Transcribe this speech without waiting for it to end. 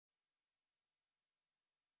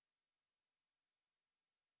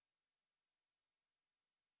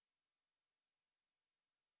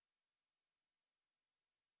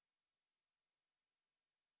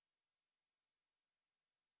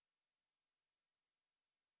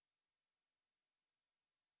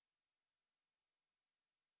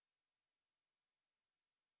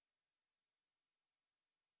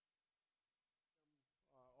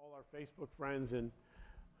our Facebook friends, and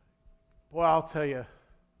boy, I'll tell you,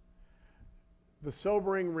 the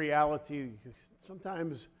sobering reality,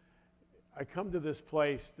 sometimes I come to this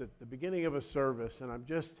place at the beginning of a service, and I've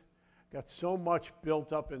just got so much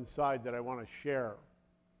built up inside that I want to share.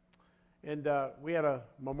 And we had a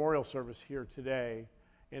memorial service here today,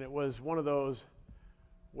 and it was one of those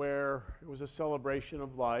where it was a celebration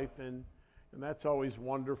of life, and that's always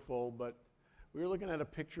wonderful, but we were looking at a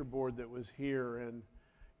picture board that was here,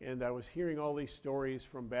 and I was hearing all these stories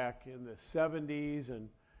from back in the 70s and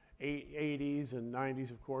 80s and 90s,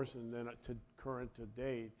 of course, and then to current to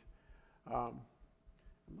date. I'm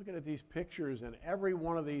looking at these pictures, and every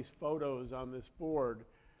one of these photos on this board,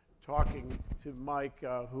 talking to Mike,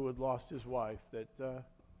 who had lost his wife, that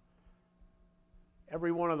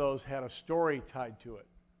every one of those had a story tied to it,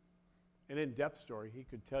 an in-depth story. He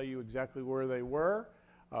could tell you exactly where they were,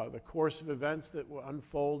 the course of events that were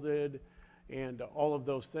unfolded, and all of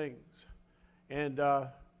those things. And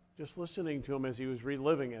just listening to him as he was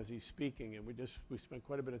reliving, as he's speaking, and we spent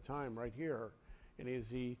quite a bit of time right here, and as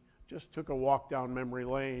he just took a walk down memory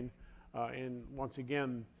lane, and once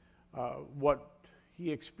again, what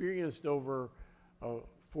he experienced over a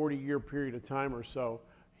 40-year period of time or so,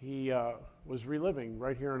 he was reliving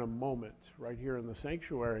right here in a moment, right here in the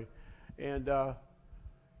sanctuary. And I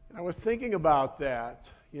was thinking about that,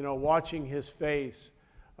 you know, watching his face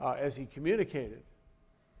as he communicated.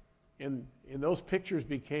 And those pictures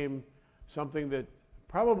became something that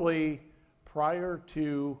probably prior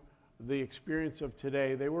to the experience of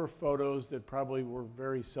today, they were photos that probably were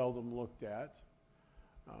very seldom looked at.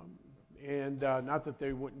 Not that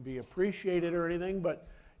they wouldn't be appreciated or anything, but,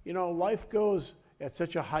 you know, life goes at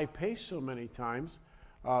such a high pace so many times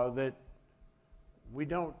that we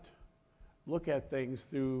don't look at things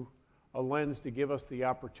through a lens to give us the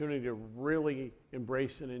opportunity to really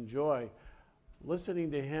embrace and enjoy.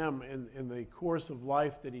 Listening to him in the course of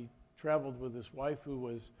life that he traveled with his wife, who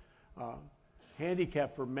was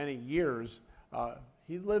handicapped for many years,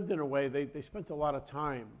 he lived in a way, they spent a lot of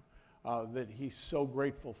time that he's so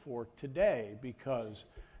grateful for today, because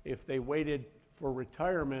if they waited for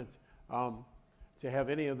retirement to have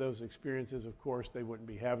any of those experiences, of course, they wouldn't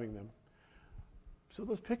be having them. So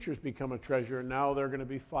those pictures become a treasure, and now they're going to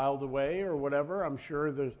be filed away or whatever. I'm sure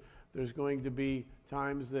there's going to be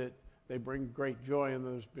times that they bring great joy, and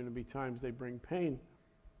there's going to be times they bring pain.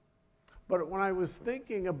 But when I was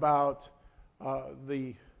thinking about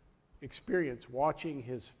the experience, watching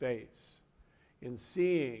his face and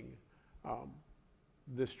seeing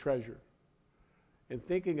this treasure, and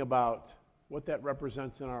thinking about what that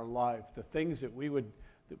represents in our life, the things that we would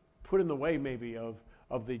put in the way maybe of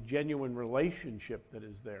the genuine relationship that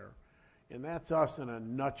is there. And that's us in a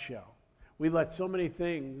nutshell. We let so many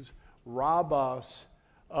things rob us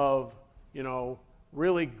of, you know,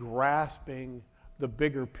 really grasping the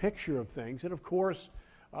bigger picture of things. And of course,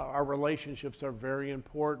 our relationships are very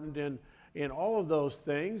important in all of those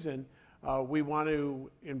things, and we want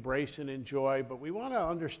to embrace and enjoy, but we want to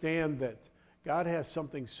understand that God has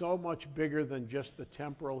something so much bigger than just the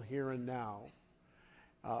temporal here and now.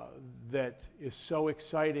 That is so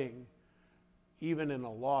exciting, even in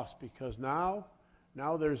a loss, because now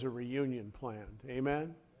there's a reunion planned.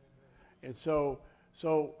 Amen? And so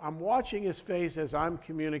I'm watching his face as I'm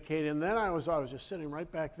communicating, and then I was just sitting right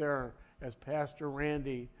back there as Pastor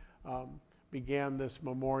Randy began this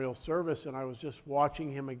memorial service, and I was just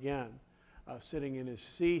watching him again, sitting in his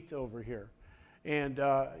seat over here. And,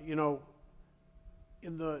 you know,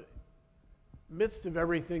 in the midst of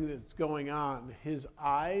everything that's going on, his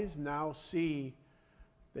eyes now see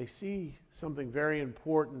something very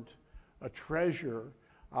important, a treasure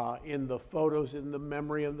in the photos, in the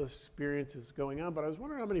memory of the experiences going on. But I was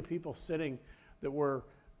wondering how many people sitting that were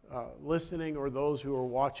listening, or those who were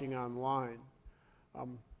watching online,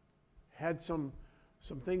 had some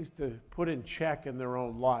things to put in check in their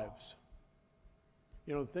own lives.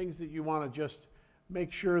 You know, things that you want to just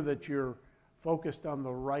make sure that you're focused on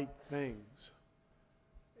the right things.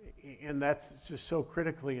 And that's just so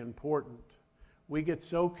critically important. We get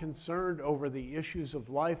so concerned over the issues of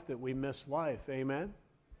life that we miss life. Amen?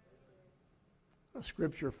 A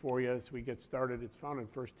scripture for you as we get started. It's found in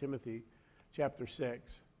 1 Timothy chapter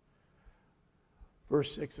 6.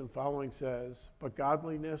 Verse 6 and following says, "But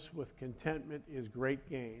godliness with contentment is great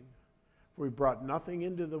gain, for we brought nothing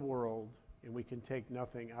into the world, and we can take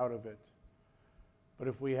nothing out of it. But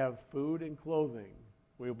if we have food and clothing,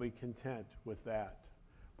 we will be content with that."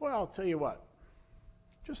 Boy, I'll tell you what,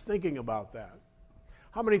 just thinking about that,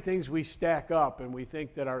 how many things we stack up and we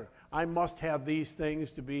think that I must have these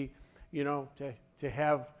things to be, you know, to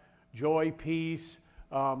have joy, peace,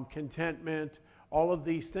 contentment, all of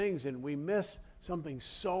these things, and we miss something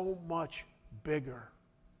so much bigger.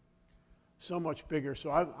 So much bigger.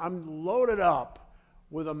 So I'm loaded up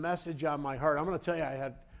with a message on my heart. I'm going to tell you, I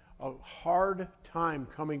had a hard time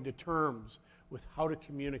coming to terms with how to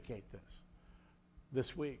communicate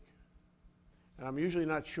this week. And I'm usually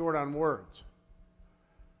not short on words.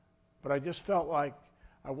 But I just felt like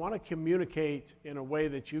I want to communicate in a way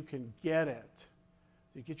that you can get it,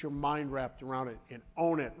 so you get your mind wrapped around it and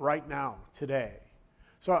own it right now, today.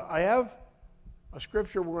 So I have a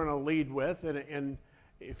scripture we're going to lead with, and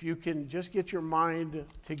if you can just get your mind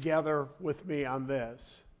together with me on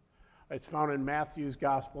this. It's found in Matthew's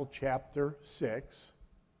Gospel, chapter 6,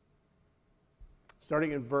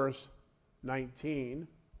 starting in verse 19.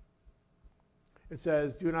 It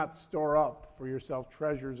says, "Do not store up for yourself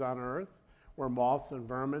treasures on earth, where moths and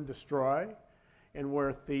vermin destroy, and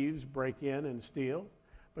where thieves break in and steal.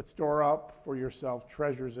 But store up for yourself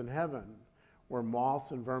treasures in heaven, where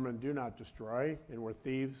moths and vermin do not destroy, and where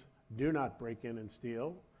thieves do not break in and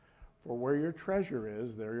steal. For where your treasure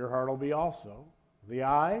is, there your heart will be also. The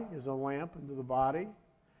eye is a lamp unto the body.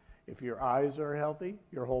 If your eyes are healthy,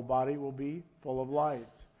 your whole body will be full of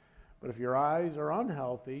light. But if your eyes are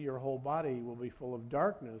unhealthy, your whole body will be full of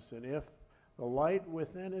darkness. And if the light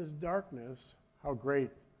within is darkness, how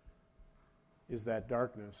great is that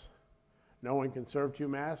darkness? No one can serve two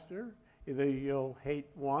masters. Either you'll hate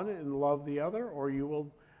one and love the other, or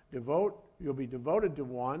you'll be devoted to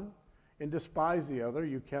one and despise the other.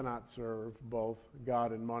 You cannot serve both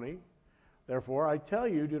God and money. Therefore, I tell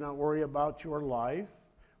you, do not worry about your life,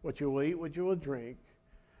 what you will eat, what you will drink,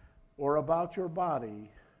 or about your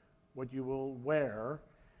body, what you will wear.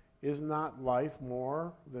 Is not life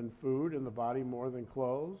more than food, and the body more than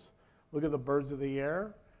clothes? Look at the birds of the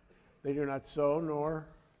air. They do not sow, nor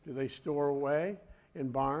do they store away in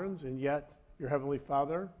barns, and yet your heavenly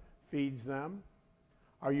Father feeds them.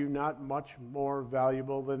 Are you not much more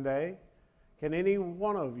valuable than they? Can any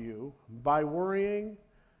one of you, by worrying,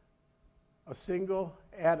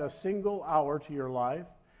 add a single hour to your life?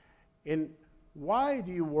 And why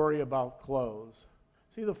do you worry about clothes?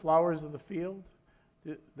 See the flowers of the field?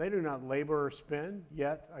 They do not labor or spin,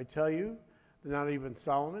 yet I tell you, that not even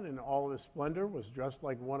Solomon in all his splendor was dressed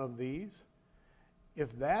like one of these.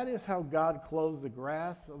 If that is how God clothes the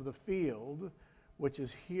grass of the field, which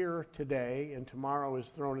is here today and tomorrow is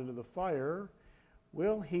thrown into the fire,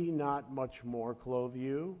 will he not much more clothe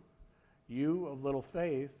you, you of little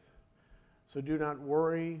faith? So do not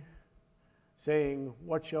worry, saying,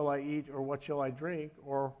 what shall I eat, or what shall I drink,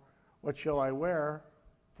 or what shall I wear?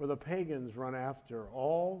 For the pagans run after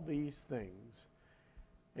all these things,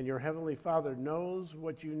 and your heavenly Father knows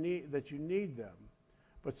what you need, that you need them.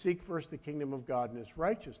 But seek first the kingdom of God and his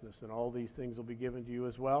righteousness, and all these things will be given to you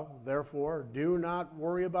as well. Therefore, do not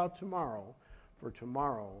worry about tomorrow, for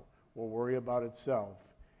tomorrow will worry about itself.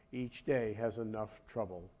 Each day has enough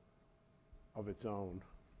trouble of its own."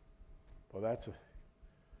 Well, that's a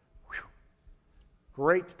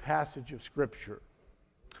great passage of Scripture.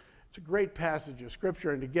 It's a great passage of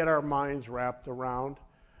Scripture, and to get our minds wrapped around.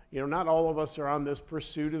 Not all of us are on this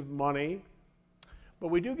pursuit of money, but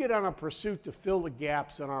we do get on a pursuit to fill the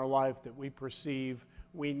gaps in our life that we perceive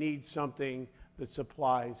we need something that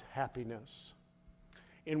supplies happiness.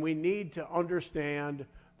 And we need to understand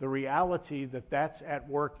the reality that that's at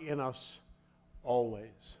work in us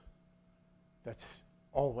always. That's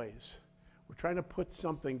always. We're trying to put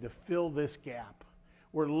something to fill this gap.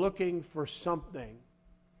 We're looking for something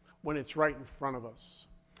when it's right in front of us.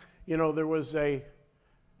 There was a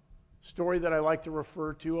story that I like to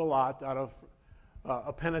refer to a lot out of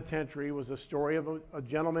a penitentiary. It was a story of a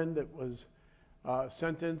gentleman that was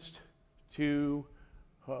sentenced to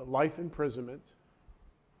life imprisonment.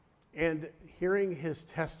 And hearing his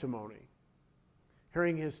testimony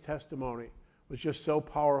was just so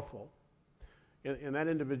powerful. And that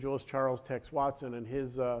individual is Charles Tex Watson, and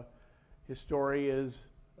his story is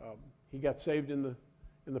he got saved in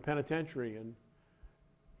the penitentiary, and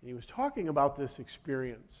he was talking about this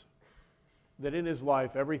experience that in his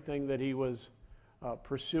life, everything that he was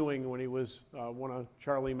pursuing when he was one of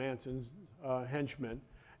Charlie Manson's henchmen,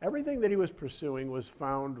 everything that he was pursuing was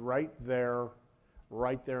found right there,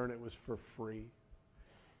 and it was for free.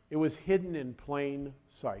 It was hidden in plain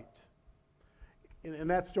sight. And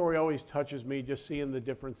that story always touches me, just seeing the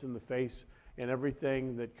difference in the face and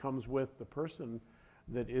everything that comes with the person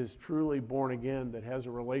that is truly born again, that has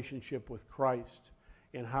a relationship with Christ,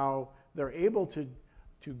 and how they're able to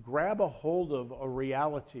grab a hold of a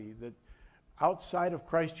reality that outside of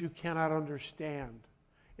Christ you cannot understand.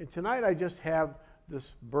 And tonight I just have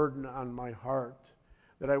this burden on my heart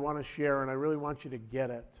that I want to share, and I really want you to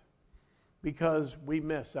get it. because we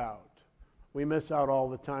miss out. We miss out all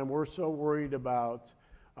the time. We're so worried about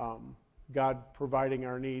God providing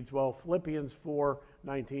our needs. Well, Philippians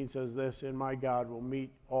 4:19 says this, "And my God will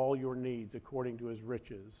meet all your needs according to his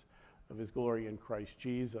riches of his glory in Christ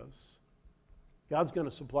Jesus." God's going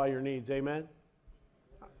to supply your needs, amen?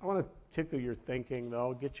 I want to tickle your thinking,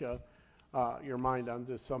 though, get you your mind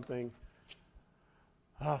onto something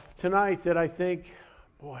tonight that I think,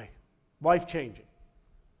 boy, life-changing.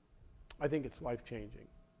 I think it's life-changing.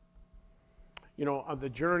 You know, on the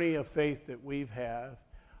journey of faith that we've had,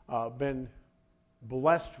 been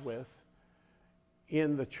blessed with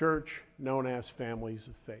in the church known as Families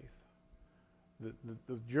of Faith.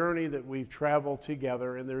 The journey that we've traveled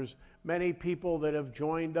together, and there's many people that have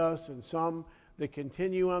joined us, and some that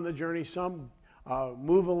continue on the journey, some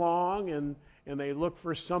move along and they look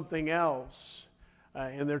for something else,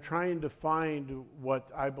 and they're trying to find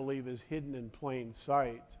what I believe is hidden in plain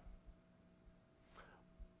sight.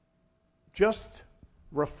 Just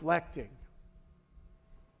reflecting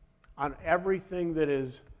on everything that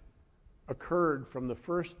has occurred from the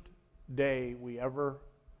first day we ever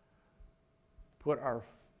put our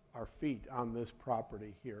feet on this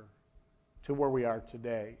property here to where we are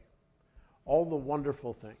today. All the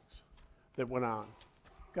wonderful things that went on.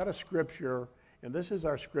 Got a scripture, and this is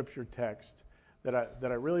our scripture text that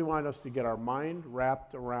I really want us to get our mind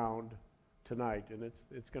wrapped around tonight. And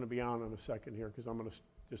it's going to be on in a second here because I'm going to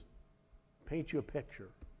just paint you a picture.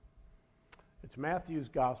 It's Matthew's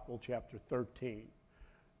Gospel, chapter 13,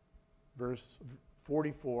 verse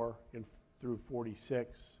 44 through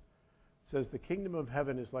 46. It says, "The kingdom of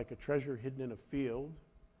heaven is like a treasure hidden in a field.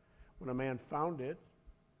 When a man found it,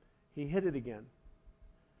 he hid it again.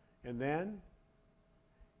 And then,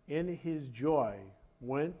 in his joy,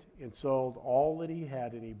 went and sold all that he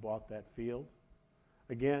had, and he bought that field.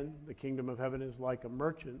 Again, the kingdom of heaven is like a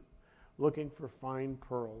merchant looking for fine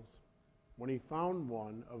pearls. When he found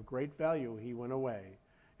one of great value, he went away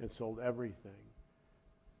and sold everything,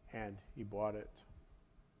 and he bought it."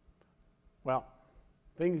 Well,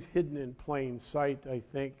 things hidden in plain sight, I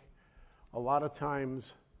think, a lot of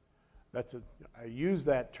times I use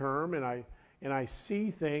that term, and I see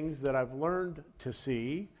things that I've learned to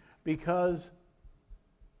see, because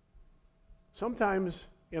sometimes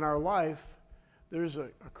in our life there's a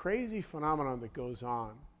crazy phenomenon that goes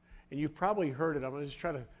on, and you've probably heard it. I'm going to just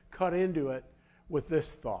try to cut into it with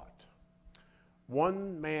this thought.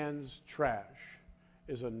 One man's trash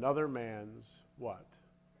is another man's what?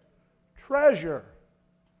 Treasure.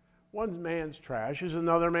 One man's trash is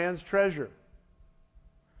another man's treasure.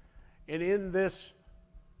 And in this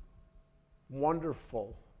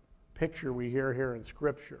wonderful picture we hear here in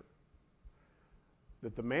Scripture,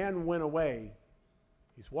 that the man went away,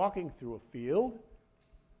 he's walking through a field,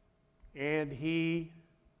 and he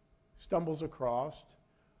stumbles across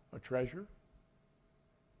a treasure.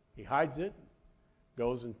 He hides it,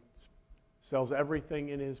 goes and sells everything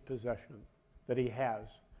in his possession that he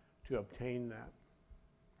has to obtain that.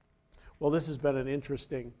 Well, this has been an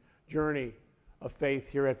interesting journey of faith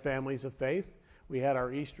here at Families of Faith. We had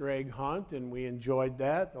our Easter egg hunt, and we enjoyed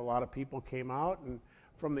that. A lot of people came out, and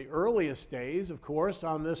from the earliest days, of course,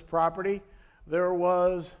 on this property,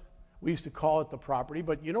 we used to call it the property,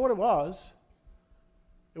 but you know what it was?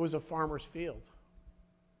 It was a farmer's field.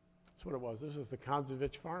 That's what it was. This is the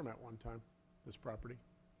Konzovich farm at one time, this property.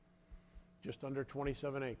 Just under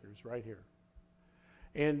 27 acres right here.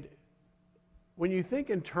 And when you think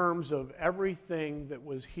in terms of everything that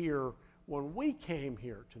was here when we came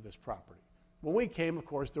here to this property, when we came, of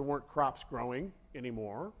course, there weren't crops growing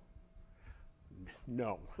anymore.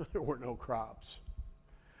 No, there were no crops.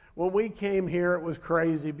 When we came here, it was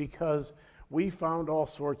crazy because we found all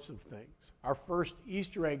sorts of things. Our first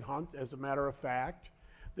Easter egg hunt, as a matter of fact,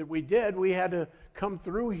 that we did, we had to come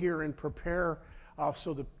through here and prepare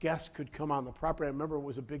so the guests could come on the property. I remember it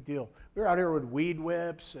was a big deal. We were out here with weed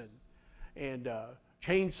whips and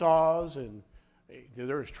chainsaws, and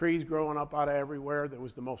there was trees growing up out of everywhere. That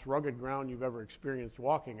was the most rugged ground you've ever experienced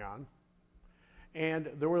walking on. And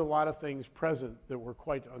there were a lot of things present that were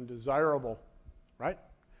quite undesirable, right?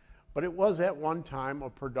 But it was at one time a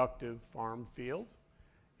productive farm field,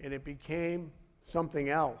 and it became something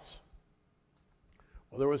else.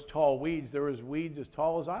 Well, there was tall weeds. There was weeds as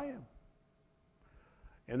tall as I am.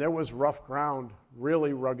 And there was rough ground,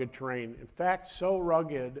 really rugged terrain. In fact, so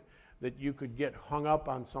rugged that you could get hung up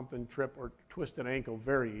on something, trip, or twist an ankle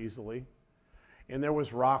very easily. And there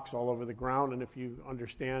was rocks all over the ground, and if you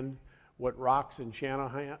understand what rocks in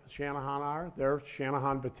Shanahan are, they're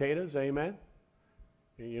Shanahan potatoes, amen?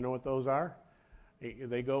 You know what those are?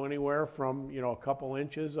 They go anywhere from, a couple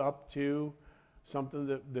inches up to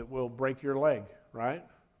something that will break your leg, right?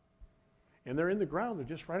 And they're in the ground. They're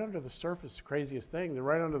just right under the surface. The craziest thing. They're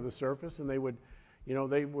right under the surface, and they would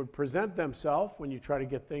present themselves when you try to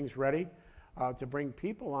get things ready to bring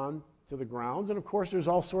people on to the grounds. And of course, there's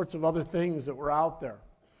all sorts of other things that were out there.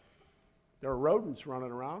 There are rodents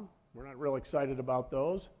running around. We're not real excited about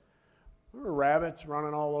those. There were rabbits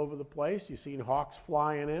running all over the place. You've seen hawks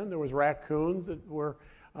flying in. There was raccoons that were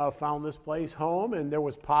found this place home, and there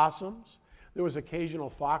was possums. There was occasional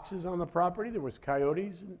foxes on the property. There was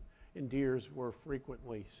coyotes, and deers were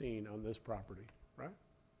frequently seen on this property, right?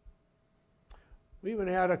 We even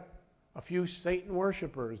had a few Satan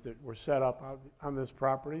worshipers that were set up on this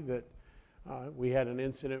property that we had an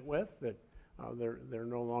incident with, that they're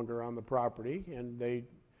no longer on the property, and they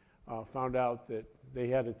found out that they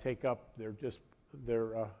had to take up their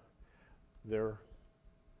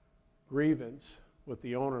grievance with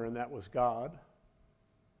the owner, and that was God.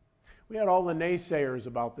 We had all the naysayers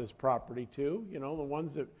about this property too, the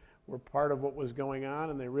ones that were part of what was going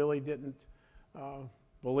on, and they really didn't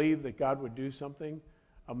believe that God would do something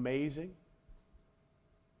amazing.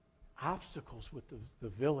 Obstacles with the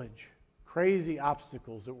village, crazy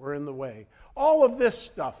obstacles that were in the way. All of this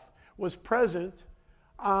stuff was present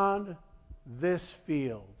on this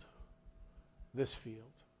field. This field.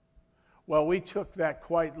 Well, we took that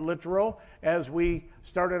quite literal as we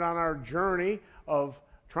started on our journey of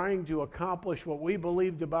trying to accomplish what we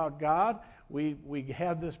believed about God. We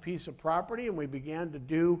had this piece of property, and we began to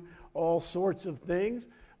do all sorts of things,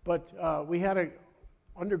 but we had to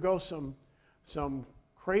undergo some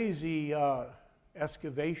crazy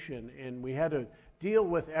excavation, and we had to deal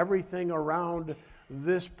with everything around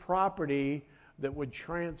this property that would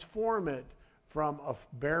transform it from a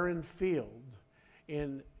barren field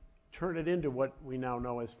and turn it into what we now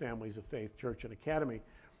know as Families of Faith Church and Academy.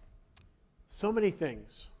 So many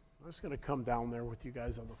things. I'm just going to come down there with you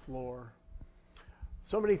guys on the floor.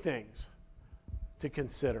 So many things to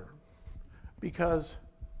consider. Because,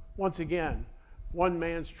 once again, one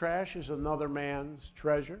man's trash is another man's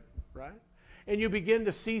treasure, right? And you begin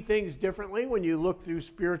to see things differently when you look through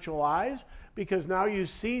spiritual eyes, because now you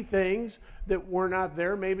see things that were not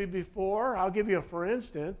there maybe before. I'll give you a for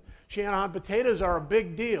instance. Shanahan potatoes are a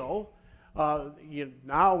big deal.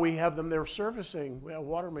 Now we have them, they're surfacing. We have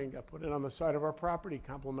water main got put in on the side of our property,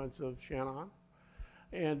 compliments of Shanahan.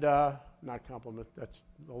 And not compliment,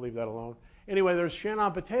 I'll leave that alone. Anyway, there's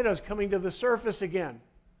Shanahan potatoes coming to the surface again,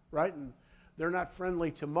 right? And they're not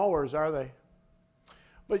friendly to mowers, are they?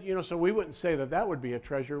 But, so we wouldn't say that would be a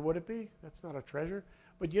treasure, would it be? That's not a treasure.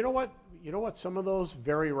 But you know what? You know what some of those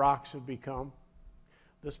very rocks have become?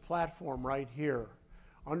 This platform right here.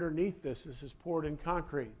 Underneath this is poured in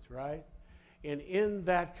concrete, right? And in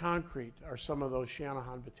that concrete are some of those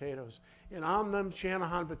Shanahan potatoes. And on them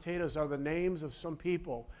Shanahan potatoes are the names of some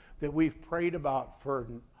people that we've prayed about for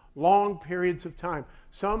long periods of time.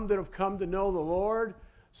 Some that have come to know the Lord,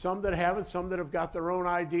 some that haven't, some that have got their own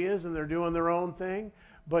ideas and they're doing their own thing.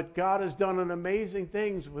 But God has done an amazing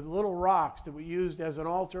things with little rocks that we used as an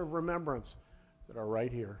altar of remembrance that are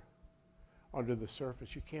right here under the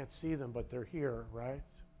surface. You can't see them, but they're here, right?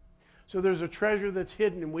 So there's a treasure that's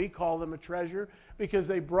hidden, and we call them a treasure because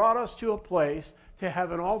they brought us to a place to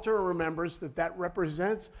have an altar of remembrance that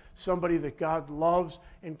represents somebody that God loves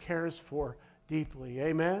and cares for deeply.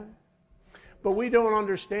 Amen? But we don't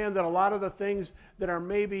understand that a lot of the things that are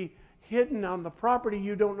maybe hidden on the property,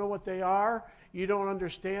 you don't know what they are. You don't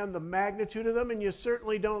understand the magnitude of them, and you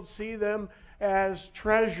certainly don't see them as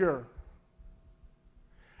treasure.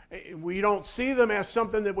 We don't see them as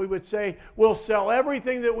something that we would say, we'll sell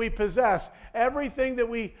everything that we possess, everything that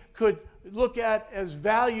we could look at as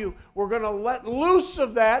value. We're going to let loose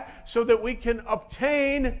of that so that we can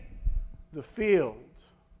obtain the field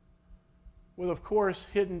with, of course,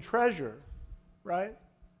 hidden treasure, right?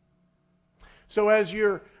 So as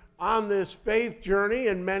you're on this faith journey,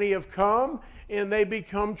 and many have come, and they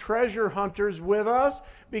become treasure hunters with us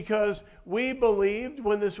because we believed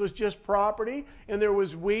when this was just property and there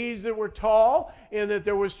was weeds that were tall and that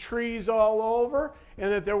there was trees all over and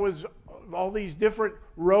that there was all these different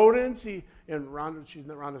rodents. And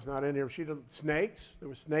Rhonda's not in here. Snakes. There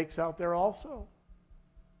were snakes out there also.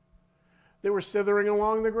 They were slithering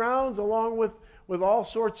along the grounds along with all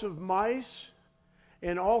sorts of mice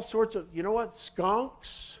and all sorts of,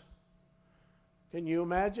 skunks. Can you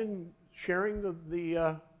imagine sharing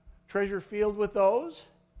the treasure field with those?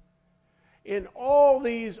 And all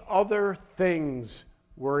these other things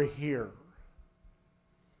were here.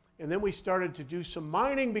 And then we started to do some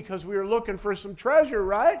mining because we were looking for some treasure,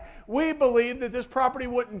 right? We believed that this property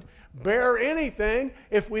wouldn't bear anything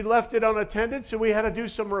if we left it unattended, so we had to do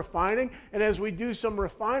some refining. And as we do some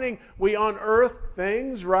refining, we unearth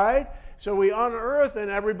things, right? So we unearthed,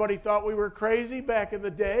 and everybody thought we were crazy back in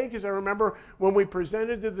the day, because I remember when we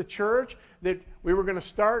presented to the church that we were going to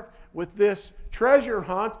start with this treasure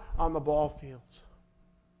hunt on the ball fields.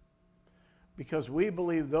 Because we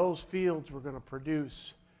believed those fields were going to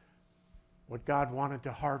produce what God wanted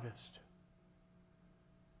to harvest.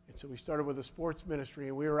 And so we started with a sports ministry,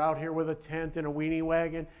 and we were out here with a tent and a weenie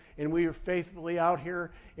wagon, and we were faithfully out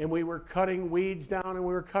here, and we were cutting weeds down, and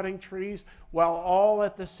we were cutting trees, while all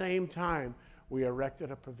at the same time we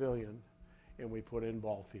erected a pavilion and we put in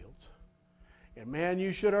ball fields. And man,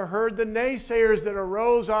 you should have heard the naysayers that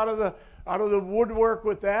arose out of the woodwork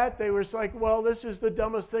with that. They were like, well, this is the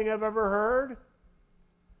dumbest thing I've ever heard.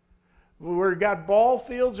 We've got ball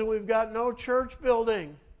fields and we've got no church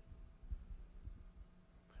building.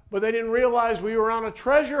 But they didn't realize we were on a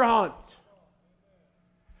treasure hunt.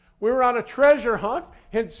 We were on a treasure hunt,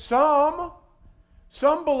 and some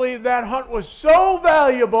believed that hunt was so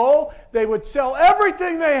valuable they would sell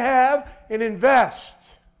everything they have and invest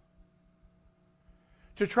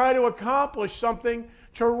to try to accomplish something,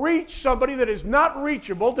 to reach somebody that is not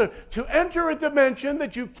reachable, to enter a dimension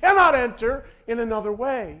that you cannot enter in another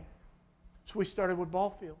way. So we started with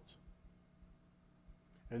ball fields.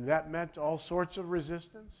 And that meant all sorts of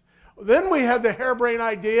resistance. Then we had the harebrained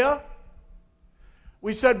idea.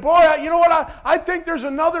 We said, boy, you know what? I think there's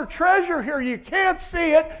another treasure here. You can't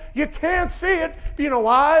see it. You can't see it. But you know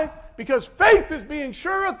why? Because faith is being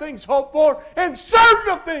sure of things hoped for and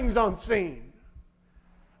certain of things unseen.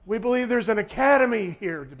 We believe there's an academy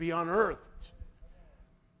here to be unearthed.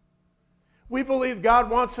 We believe God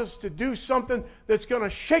wants us to do something that's going to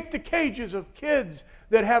shake the cages of kids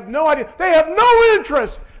that have no idea. They have no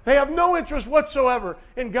interest. They have no interest whatsoever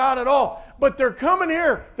in God at all. But they're coming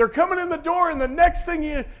here. They're coming in the door, and the next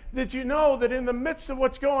thing that you know, that in the midst of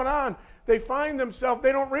what's going on, they find themselves,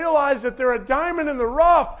 they don't realize that they're a diamond in the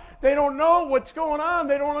rough. They don't know what's going on.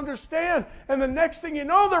 They don't understand. And the next thing you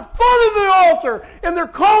know, they're flooding the altar, and they're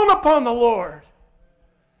calling upon the Lord.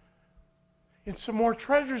 And some more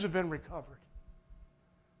treasures have been recovered.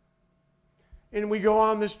 And we go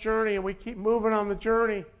on this journey, and we keep moving on the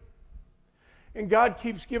journey. And God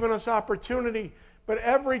keeps giving us opportunity. But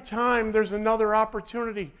every time there's another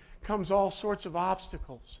opportunity, comes all sorts of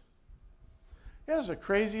obstacles. It is the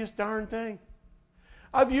craziest darn thing.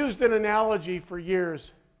 I've used an analogy for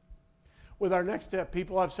years. With our next step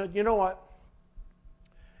people, I've said, you know what?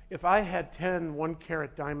 If I had 10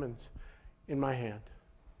 1-carat diamonds in my hand,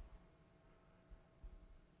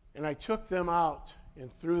 and I took them out and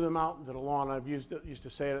threw them out into the lawn. I used to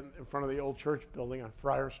say it in front of the old church building on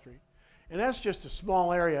Friar Street. And that's just a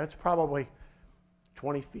small area. It's probably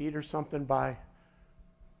 20 feet or something by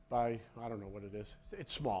I don't know what it is.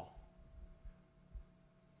 It's small.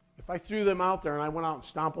 If I threw them out there and I went out and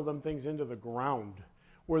stompled them things into the ground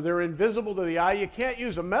where they're invisible to the eye, you can't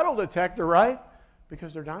use a metal detector, right?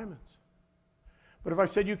 Because they're diamonds. But if I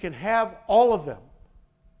said you can have all of them,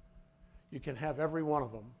 you can have every one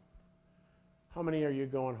of them, how many are you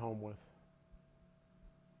going home with?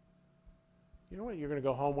 You know what you're going to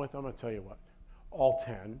go home with? I'm going to tell you what. All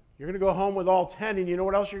 10. You're going to go home with all 10, and you know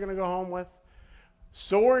what else you're going to go home with?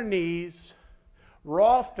 Sore knees,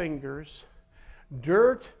 raw fingers,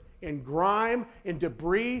 dirt and grime and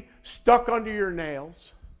debris stuck under your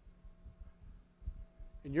nails.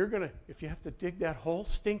 And you're going to, if you have to dig that whole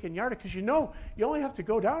stinking yard, because you know you only have to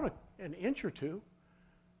go down an inch or two,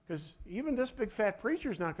 because even this big fat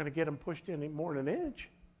preacher is not going to get them pushed in any more than an inch.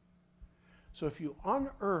 So if you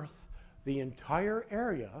unearth the entire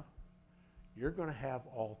area, you're going to have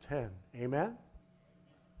all 10. Amen?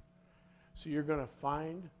 So you're going to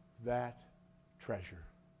find that treasure.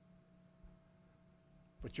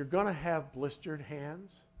 But you're going to have blistered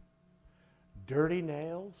hands, dirty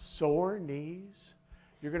nails, sore knees.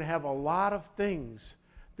 You're going to have a lot of things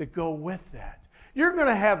that go with that. You're going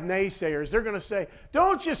to have naysayers. They're going to say,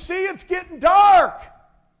 don't you see it's getting dark? Are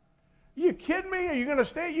you kidding me? Are you going to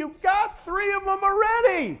stay? You've got 3 of them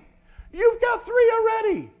already. You've got 3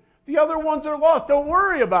 already. The other ones are lost. Don't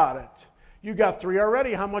worry about it. You got 3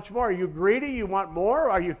 already. How much more? Are you greedy? You want more?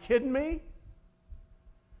 Are you kidding me?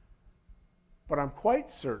 But I'm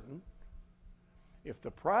quite certain if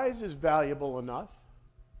the prize is valuable enough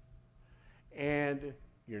and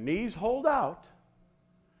your knees hold out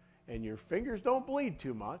and your fingers don't bleed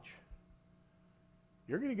too much,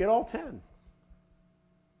 you're going to get all 10.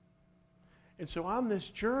 And so on this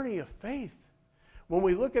journey of faith, when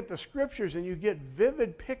we look at the scriptures and you get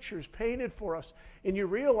vivid pictures painted for us, and you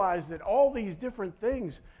realize that all these different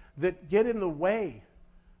things that get in the way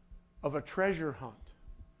of a treasure hunt,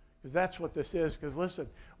 because that's what this is. Because listen,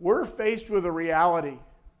 we're faced with a reality.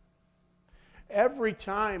 Every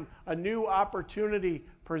time a new opportunity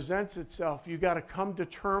presents itself, you got to come to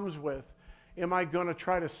terms with, am I going to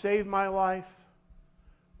try to save my life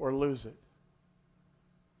or lose it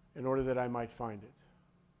in order that I might find it?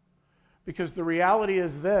 Because the reality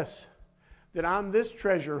is this, that on this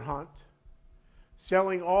treasure hunt,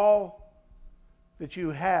 selling all that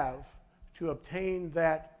you have to obtain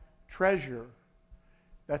that treasure,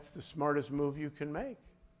 that's the smartest move you can make,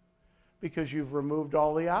 because you've removed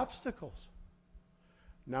all the obstacles.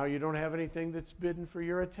 Now you don't have anything that's bidden for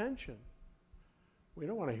your attention. We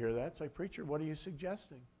don't want to hear that. It's like, preacher, what are you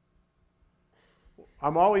suggesting?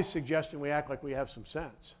 I'm always suggesting we act like we have some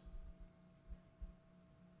sense.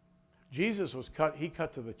 Jesus he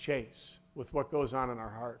cut to the chase with what goes on in our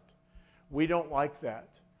heart. We don't like that.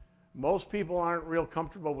 Most people aren't real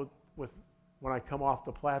comfortable with when I come off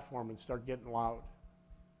the platform and start getting loud.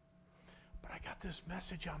 But I got this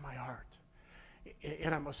message on my heart.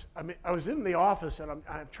 And I was in the office, and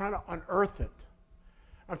I'm trying to unearth it.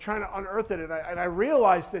 I'm trying to unearth it, and I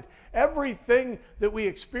realized that everything that we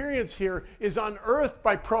experience here is unearthed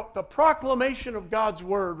by the proclamation of God's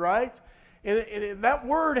word, right? And that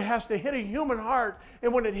word has to hit a human heart,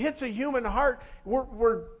 and when it hits a human heart,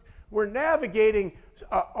 we're navigating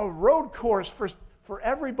a road course for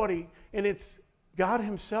everybody, and it's God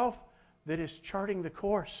himself that is charting the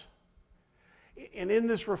course. And in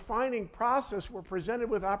this refining process, we're presented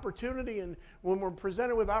with opportunity, and when we're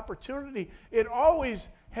presented with opportunity, it always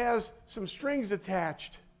has some strings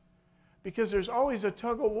attached, because there's always a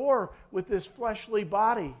tug of war with this fleshly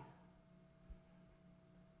body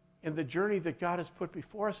and the journey that God has put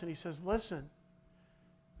before us. And he says, listen,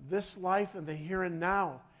 this life and the here and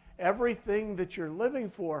now, everything that you're living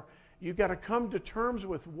for, you've got to come to terms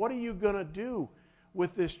with, what are you going to do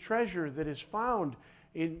with this treasure that is found?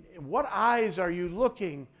 In what eyes are you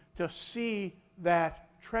looking to see that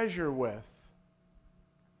treasure with?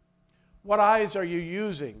 What eyes are you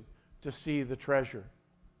using to see the treasure?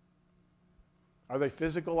 Are they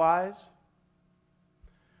physical eyes?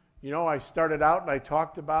 You know, I started out and I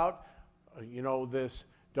talked about, this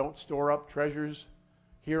don't store up treasures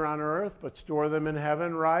here on earth, but store them in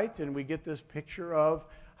heaven, right? And we get this picture of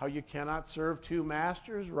how you cannot serve two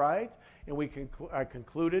masters, right? And I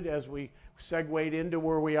concluded as we segued into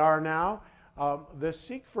where we are now,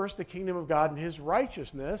 seek first the kingdom of God and his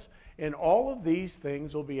righteousness, and all of these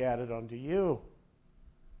things will be added unto you.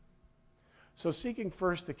 So seeking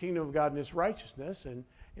first the kingdom of God and his righteousness, and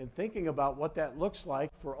thinking about what that looks like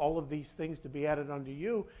for all of these things to be added unto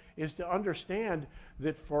you, is to understand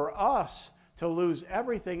that for us to lose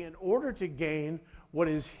everything in order to gain what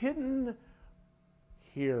is hidden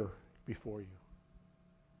here before you.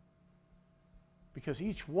 Because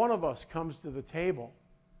each one of us comes to the table,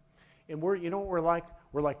 and we're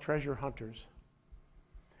like treasure hunters.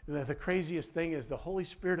 And the craziest thing is the Holy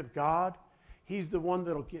Spirit of God, he's the one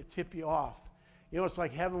that'll tip you off. It's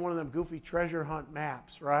like having one of them goofy treasure hunt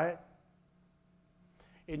maps, right?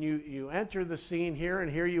 And you enter the scene here,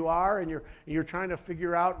 and here you are, and you're trying to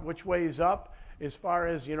figure out which way is up as far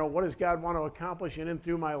as, what does God want to accomplish in and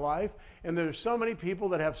through my life? And there's so many people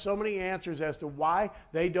that have so many answers as to why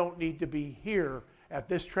they don't need to be here at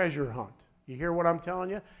this treasure hunt. You hear what I'm telling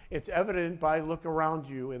you? It's evident by look around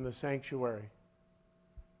you in the sanctuary.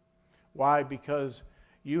 Why? Because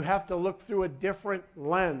you have to look through a different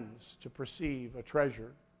lens to perceive a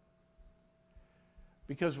treasure.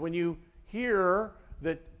 Because when you hear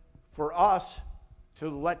that for us to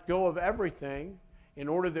let go of everything in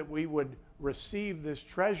order that we would receive this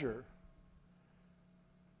treasure,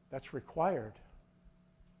 that's required.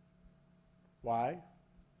 Why?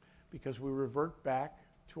 Because we revert back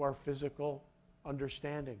to our physical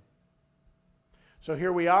understanding. So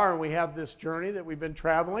here we are, and we have this journey that we've been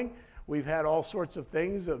traveling. We've had all sorts of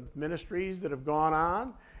things, of ministries that have gone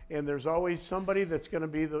on, and there's always somebody that's going to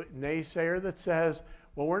be the naysayer that says,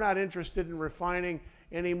 well, we're not interested in refining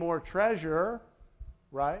any more treasure,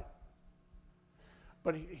 right?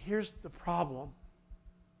 But here's the problem.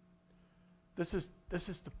 This is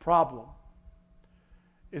the problem,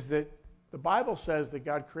 is that the Bible says that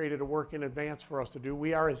God created a work in advance for us to do.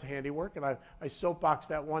 We are his handiwork, and I soapbox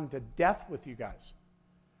that one to death with you guys.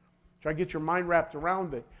 Try to get your mind wrapped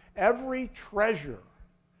around it. Every treasure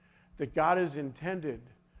that God has intended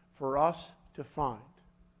for us to find,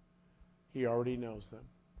 he already knows them.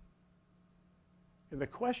 And the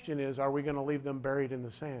question is, are we going to leave them buried in the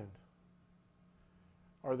sand?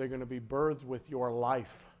 Are they going to be birthed with your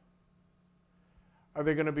life? Are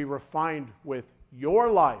they going to be refined with your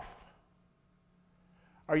life?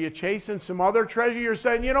 Are you chasing some other treasure? You're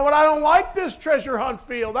saying, you know what, I don't like this treasure hunt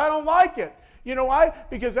field. I don't like it. You know why?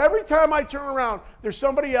 Because every time I turn around, there's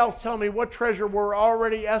somebody else telling me what treasure we're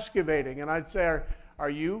already excavating. And I'd say, are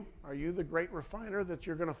you the great refiner that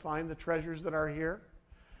you're going to find the treasures that are here?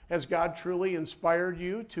 Has God truly inspired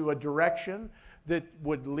you to a direction that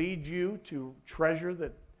would lead you to treasure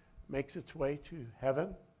that makes its way to heaven?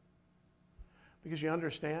 Because you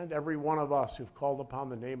understand, every one of us who've called upon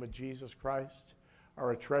the name of Jesus Christ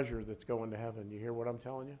are a treasure that's going to heaven. You hear what I'm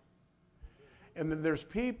telling you? And then there's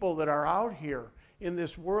people that are out here in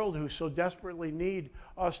this world who so desperately need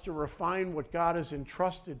us to refine what God has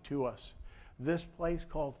entrusted to us. This place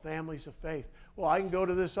called Families of Faith. Well, I can go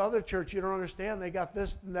to this other church. You don't understand. They got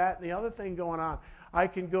this and that and the other thing going on. I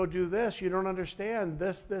can go do this. You don't understand.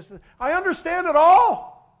 This. I understand it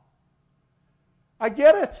all. I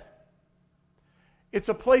get it. It's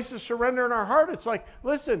a place of surrender in our heart. It's like,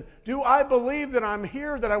 listen, do I believe that I'm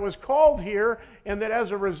here, that I was called here, and that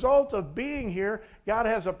as a result of being here, God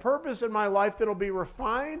has a purpose in my life that will be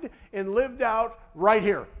refined and lived out right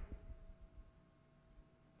here?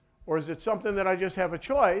 Or is it something that I just have a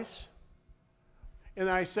choice, and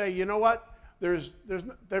I say, you know what, they're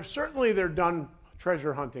done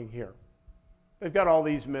treasure hunting here. They've got all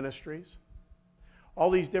these ministries. All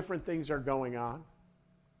these different things are going on.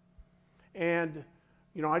 And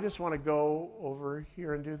you know, I just want to go over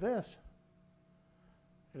here and do this.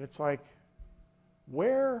 And it's like,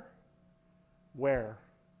 where do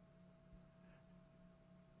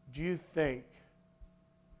you think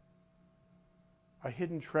a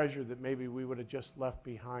hidden treasure that maybe we would have just left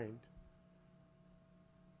behind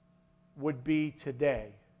would be today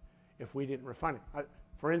if we didn't refine it?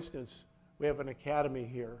 For instance, we have an academy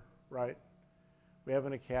here, right? We have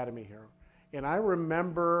an academy here. And I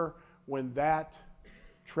remember when that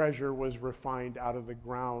treasure was refined out of the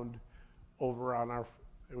ground over on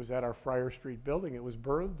it was at our Friar Street building. It was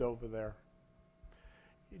birthed over there.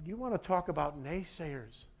 You want to talk about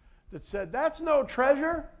naysayers that said, that's no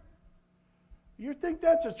treasure? You think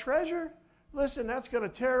that's a treasure? Listen, that's going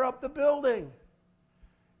to tear up the building.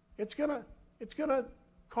 It's going to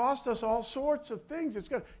cost us all sorts of things.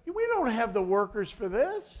 We don't have the workers for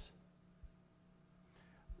this.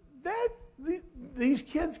 These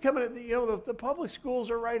kids coming, the public schools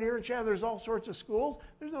are right here in Shannon. There's all sorts of schools.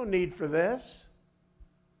 There's no need for this.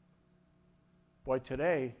 Boy,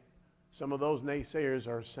 today, some of those naysayers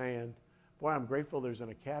are saying, boy, I'm grateful there's an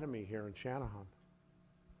academy here in Shanahan.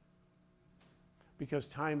 Because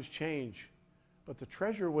times change. But the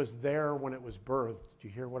treasure was there when it was birthed. Do you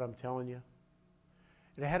hear what I'm telling you?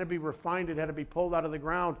 It had to be refined. It had to be pulled out of the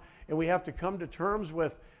ground. And we have to come to terms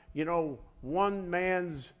with, one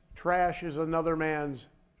man's trash is another man's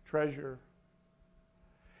treasure.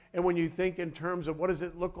 And when you think in terms of what does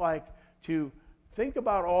it look like to think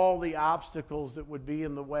about all the obstacles that would be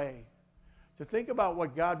in the way, to think about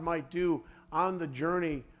what God might do on the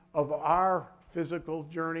journey of our physical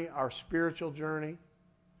journey, our spiritual journey,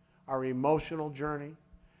 our emotional journey,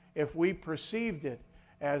 if we perceived it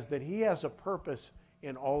as that He has a purpose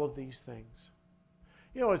in all of these things.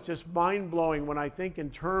 It's just mind-blowing when I think in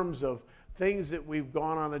terms of things that we've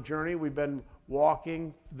gone on a journey. We've been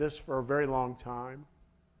walking this for a very long time.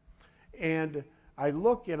 And I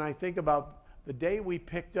look and I think about the day we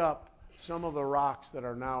picked up some of the rocks that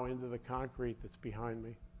are now into the concrete that's behind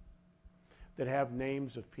me, that have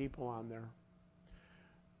names of people on there.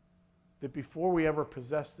 That before we ever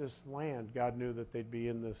possessed this land, God knew that they'd be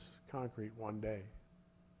in this concrete one day.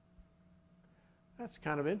 That's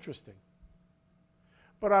kind of interesting.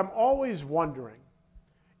 But I'm always wondering,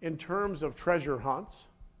 in terms of treasure hunts,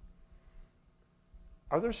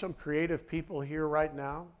 are there some creative people here right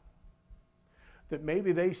now that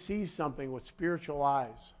maybe they see something with spiritual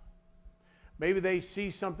eyes? Maybe they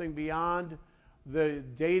see something beyond the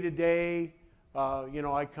day-to-day,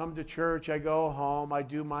 I come to church, I go home, I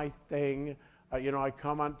do my thing, I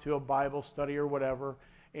come onto a Bible study or whatever,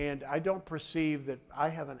 and I don't perceive that I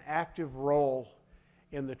have an active role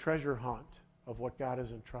in the treasure hunt of what God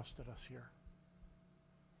has entrusted us here.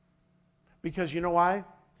 Because you know why?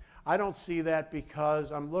 I don't see that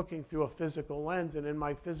because I'm looking through a physical lens, and in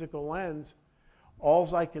my physical lens,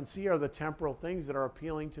 all I can see are the temporal things that are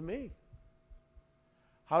appealing to me.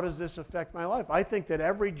 How does this affect my life? I think that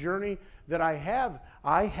every journey that I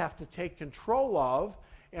have to take control of,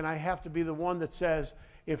 and I have to be the one that says,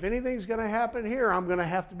 if anything's going to happen here, I'm going to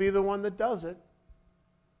have to be the one that does it.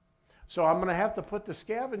 So I'm going to have to put the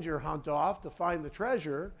scavenger hunt off to find the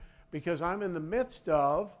treasure, because I'm in the midst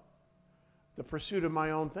of the pursuit of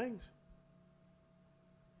my own things.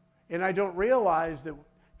 And I don't realize that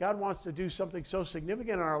God wants to do something so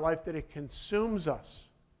significant in our life that it consumes us.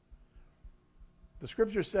 The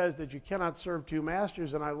scripture says that you cannot serve two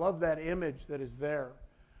masters, and I love that image that is there.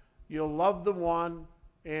 You'll love the one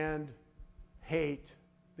and hate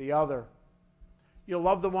the other. You'll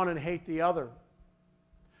love the one and hate the other.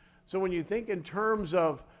 So when you think in terms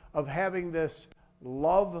of having this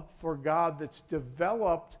love for God that's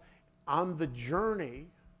developed on the journey,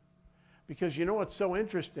 because you know what's so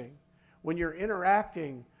interesting? When you're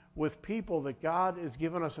interacting with people that God has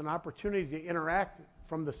given us an opportunity to interact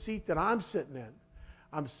from the seat that I'm sitting in.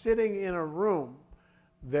 I'm sitting in a room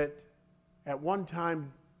that at one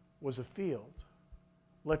time was a field,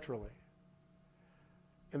 literally.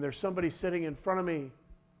 And there's somebody sitting in front of me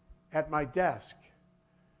at my desk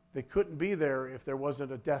that couldn't be there if there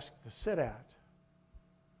wasn't a desk to sit at.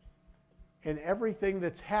 And everything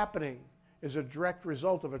that's happening is a direct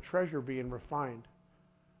result of a treasure being refined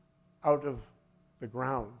out of the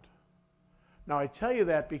ground. Now I tell you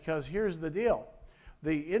that because here's the deal.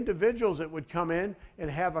 The individuals that would come in and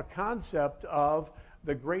have a concept of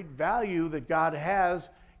the great value that God has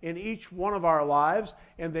in each one of our lives,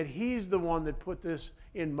 and that He's the one that put this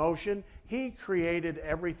in motion. He created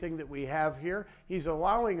everything that we have here. He's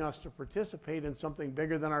allowing us to participate in something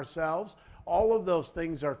bigger than ourselves. All of those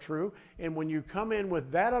things are true. And when you come in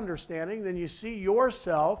with that understanding, then you see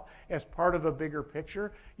yourself as part of a bigger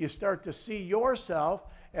picture. You start to see yourself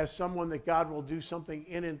as someone that God will do something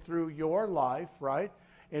in and through your life, right?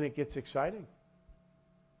 And it gets exciting.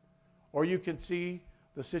 Or you can see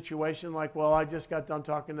the situation like, well, I just got done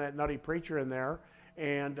talking to that nutty preacher in there,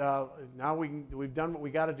 and now we've done what we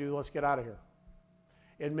got to do. Let's get out of here.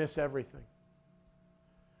 And miss everything.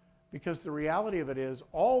 Because the reality of it is,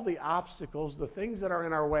 all the obstacles, the things that are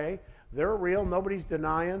in our way, they're real. Nobody's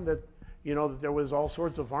denying that, that there was all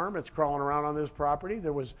sorts of varmints crawling around on this property.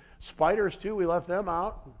 There was spiders too. We left them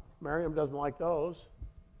out. Miriam doesn't like those.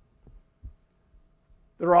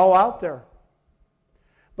 They're all out there.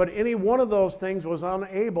 But any one of those things was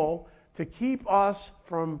unable to keep us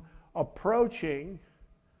from approaching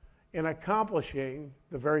and accomplishing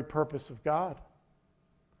the very purpose of God.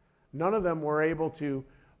 None of them were able to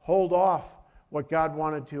hold off what God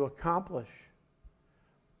wanted to accomplish.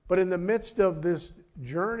 But in the midst of this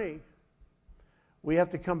journey, we have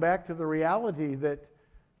to come back to the reality that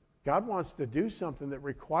God wants to do something that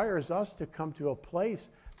requires us to come to a place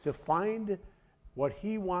to find what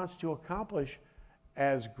He wants to accomplish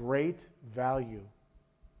as great value.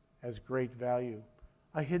 As great value.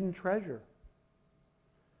 A hidden treasure.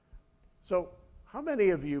 So, how many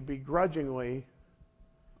of you begrudgingly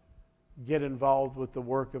get involved with the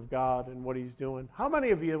work of God and what He's doing? How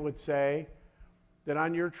many of you would say that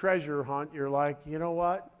on your treasure hunt, you're like, you know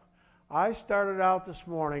what? I started out this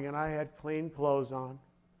morning and I had clean clothes on.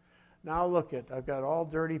 Now look it, I've got all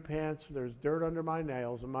dirty pants, there's dirt under my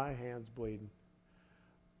nails and my hand's bleeding.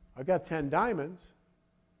 I've got 10 diamonds,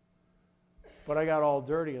 but I got all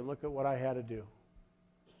dirty and look at what I had to do.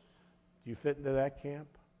 Do you fit into that camp?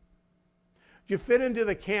 Do you fit into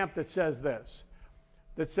the camp that says this?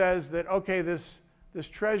 That says that, okay, this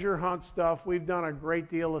treasure hunt stuff, we've done a great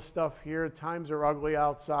deal of stuff here. Times are ugly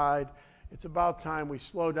outside. It's about time we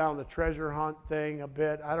slow down the treasure hunt thing a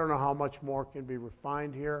bit. I don't know how much more can be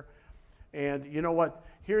refined here. And you know what?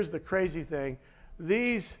 Here's the crazy thing.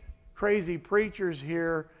 These crazy preachers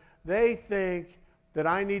here, they think that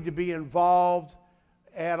I need to be involved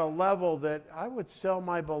at a level that I would sell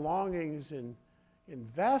my belongings and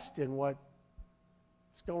invest in what's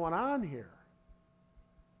going on here.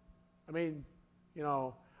 I mean,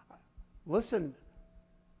 listen,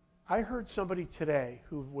 I heard somebody today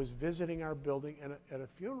who was visiting our building at a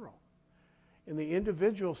funeral. And the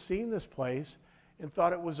individual seen this place and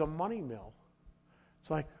thought it was a money mill.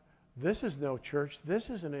 It's like, this is no church. This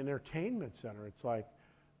is an entertainment center. It's like,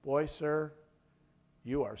 boy, sir,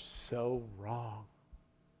 you are so wrong.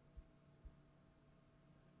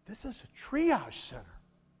 This is a triage center.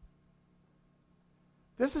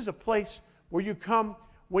 This is a place where you come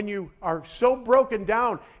when you are so broken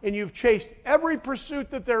down and you've chased every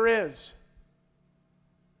pursuit that there is.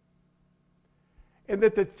 And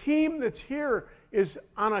that the team that's here is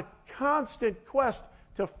on a constant quest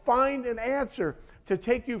to find an answer, to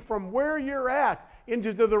take you from where you're at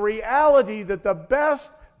into the reality that the best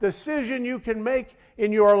decision you can make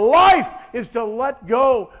in your life is to let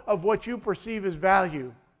go of what you perceive as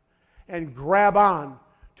value and grab on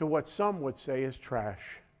to what some would say is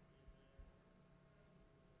trash.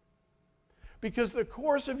 Because the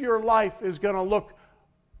course of your life is going to look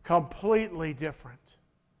completely different.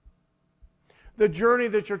 the journey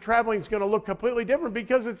that you're traveling is going to look completely different,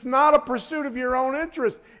 because it's not a pursuit of your own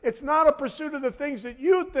interest. It's not a pursuit of the things that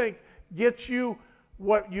you think gets you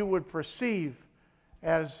what you would perceive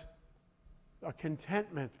as a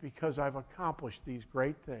contentment because I've accomplished these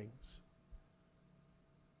great things.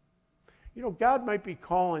 You know, God might be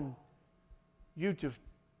calling you to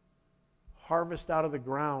harvest out of the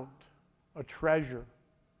ground a treasure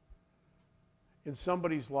in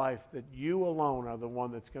somebody's life that you alone are the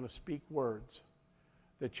one that's going to speak words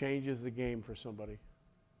that changes the game for somebody.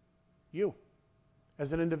 You,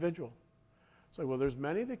 as an individual. So, well, there's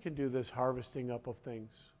many that can do this harvesting up of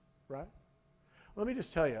things, right? Let me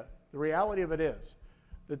just tell you, the reality of it is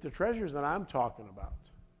that the treasures that I'm talking about,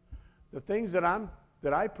 the things that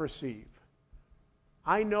I perceive,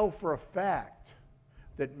 I know for a fact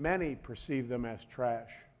that many perceive them as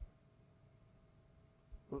trash.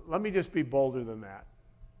 Let me just be bolder than that.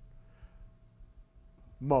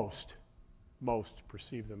 Most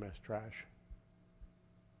perceive them as trash.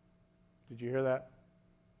 Did you hear that?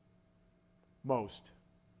 Most.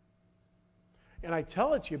 And I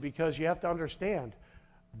tell it to you because you have to understand,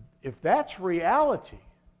 if that's reality,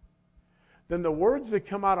 then the words that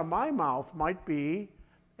come out of my mouth might be,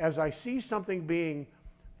 as I see something being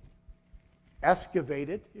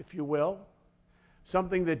excavated, if you will,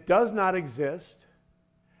 something that does not exist,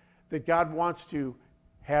 that God wants to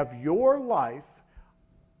have your life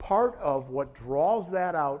part of what draws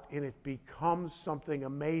that out, and it becomes something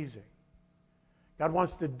amazing. God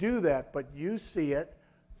wants to do that, but you see it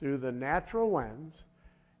through the natural lens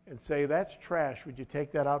and say, that's trash. Would you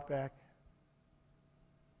take that out back?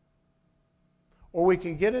 Or we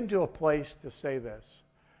can get into a place to say this.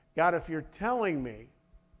 God, if you're telling me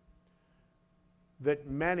that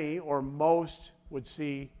many or most would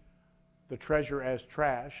see the treasure as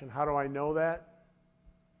trash, and how do I know that?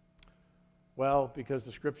 Well, because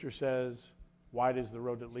the Scripture says, wide is the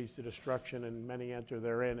road that leads to destruction, and many enter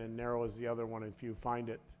therein, and narrow is the other one, and few find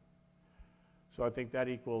it. So I think that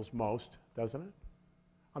equals most, doesn't it?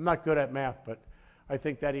 I'm not good at math, but I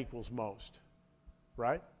think that equals most,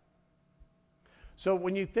 right? So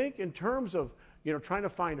when you think in terms of, trying to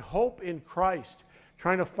find hope in Christ,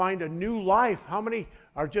 trying to find a new life, how many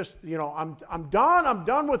are just, I'm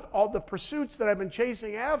done with all the pursuits that I've been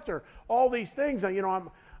chasing after, all these things, I'm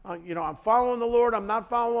following the Lord, I'm not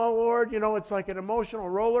following the Lord, it's like an emotional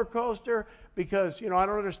roller coaster because, I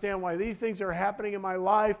don't understand why these things are happening in my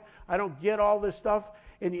life, I don't get all this stuff,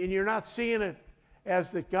 and you're not seeing it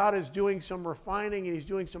as that God is doing some refining, and He's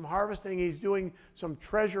doing some harvesting, He's doing some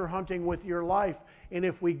treasure hunting with your life. And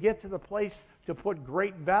if we get to the place to put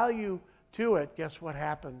great value to it, guess what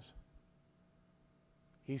happens?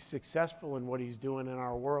 He's successful in what He's doing in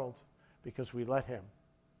our world because we let Him,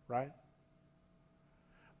 right?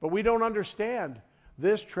 But we don't understand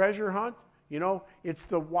this treasure hunt. It's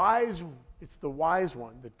the wise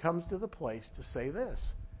one that comes to the place to say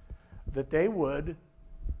this, that they would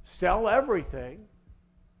sell everything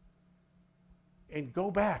and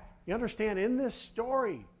go back. You understand, in this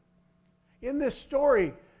story,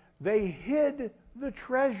 they hid the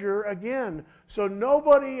treasure again so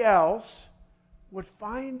nobody else would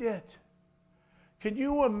find it. Can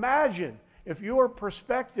you imagine if your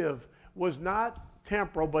perspective was not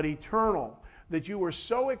temporal but eternal, that you were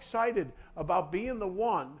so excited about being the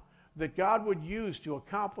one that God would use to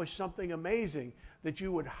accomplish something amazing that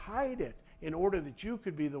you would hide it in order that you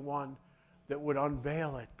could be the one that would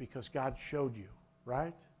unveil it because God showed you,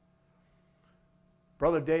 right?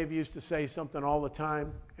 Brother Dave used to say something all the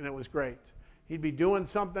time, and it was great. He'd be doing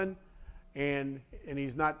something, and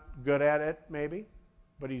he's not good at it, maybe,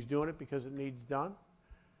 but he's doing it because it needs done.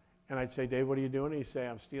 And I'd say, Dave, what are you doing? He'd say,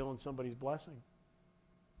 I'm stealing somebody's blessing.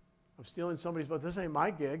 I'm stealing somebody's blessing. This ain't my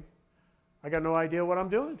gig. I got no idea what I'm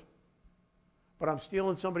doing. But I'm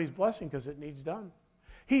stealing somebody's blessing because it needs done.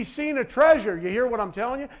 He's seen a treasure. You hear what I'm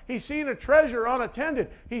telling you? He's seen a treasure unattended.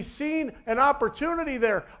 He's seen an opportunity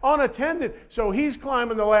there unattended. So he's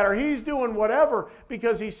climbing the ladder. He's doing whatever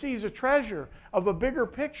because he sees a treasure of a bigger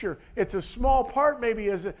picture. It's a small part maybe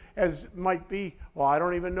as might be, well, I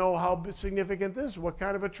don't even know how significant this is. What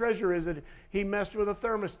kind of a treasure is it? He messed with a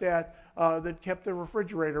thermostat that kept the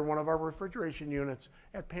refrigerator, one of our refrigeration units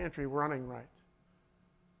at pantry running right.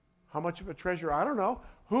 How much of a treasure? I don't know.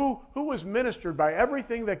 Who was ministered by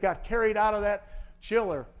everything that got carried out of that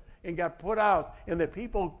chiller and got put out and that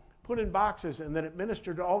people put in boxes and then it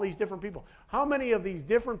ministered to all these different people? How many of these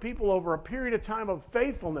different people over a period of time of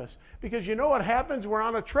faithfulness? Because you know what happens? We're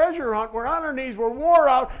on a treasure hunt. We're on our knees. We're wore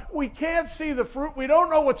out. We can't see the fruit. We don't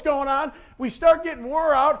know what's going on. We start getting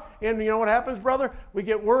wore out. And you know what happens, brother? We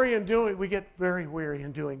get we get very weary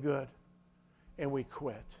in doing good. And we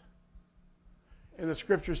quit. And the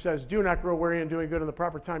scripture says, do not grow weary in doing good. In the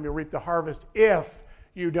proper time you'll reap the harvest if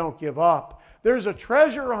you don't give up. There's a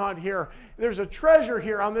treasure hunt here. There's a treasure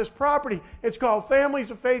here on this property. It's called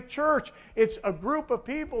Families of Faith Church. It's a group of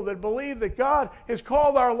people that believe that God has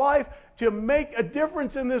called our life to make a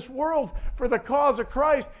difference in this world for the cause of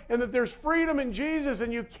Christ, and that there's freedom in Jesus,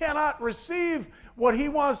 and you cannot receive what He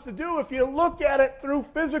wants to do if you look at it through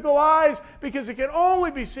physical eyes, because it can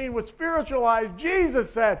only be seen with spiritual eyes.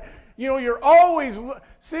 Jesus said, you know, you're always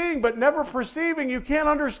seeing but never perceiving. You can't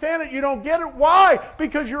understand it. You don't get it. Why?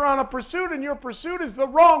 Because you're on a pursuit, and your pursuit is the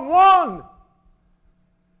wrong one.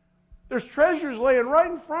 There's treasures laying right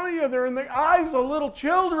in front of you. They're in the eyes of little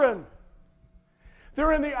children.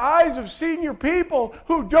 They're in the eyes of senior people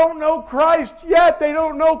who don't know Christ yet. They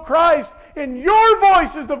don't know Christ. And your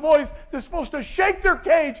voice is the voice that's supposed to shake their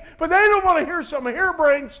cage, but they don't want to hear some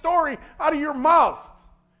harebrained story out of your mouth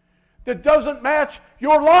that doesn't match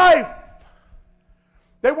your life.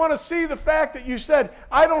 They want to see the fact that you said,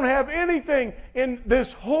 I don't have anything in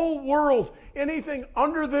this whole world, anything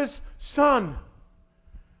under this sun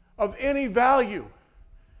of any value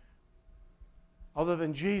other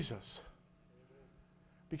than Jesus.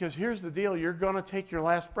 Because here's the deal, you're going to take your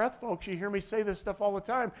last breath, folks. You hear me say this stuff all the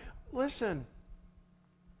time. Listen,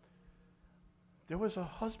 there was a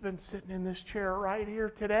husband sitting in this chair right here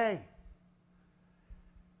today.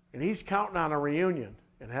 And he's counting on a reunion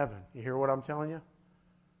in heaven. You hear what I'm telling you?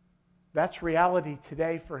 That's reality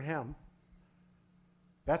today for him.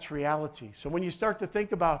 That's reality. So when you start to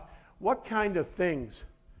think about what kind of things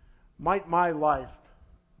might my life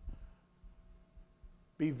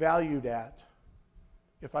be valued at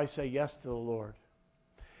if I say yes to the Lord,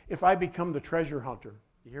 if I become the treasure hunter,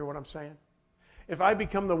 you hear what I'm saying? If I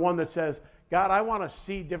become the one that says, God, I want to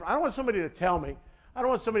see different. I don't want somebody to tell me. I don't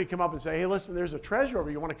want somebody to come up and say, hey, listen, there's a treasure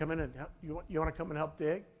over. You want to come in and you want to come and help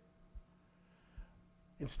dig?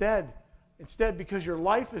 Instead, because your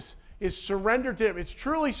life is surrendered to Him. It's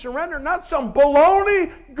truly surrendered, not some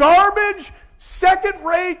baloney, garbage,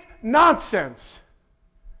 second-rate nonsense.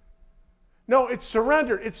 No, it's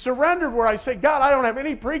surrendered. It's surrendered where I say, God, I don't have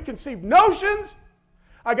any preconceived notions.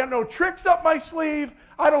 I got no tricks up my sleeve.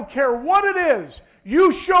 I don't care what it is.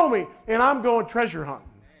 You show me, and I'm going treasure hunting.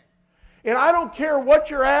 And I don't care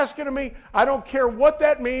what you're asking of me. I don't care what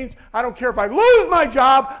that means. I don't care if I lose my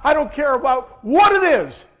job. I don't care about what it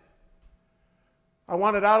is. I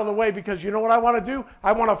want it out of the way because you know what I want to do?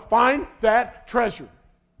 I want to find that treasure.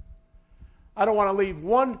 I don't want to leave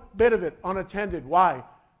one bit of it unattended. Why?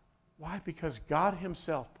 Why? Because God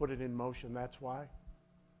Himself put it in motion. That's why.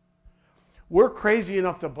 We're crazy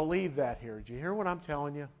enough to believe that here. Did you hear what I'm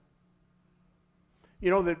telling you? You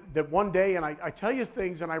know, that one day, and I tell you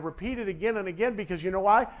things, and I repeat it again and again, because you know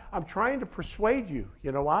why? I'm trying to persuade you.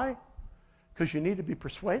 You know why? Because you need to be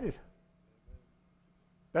persuaded.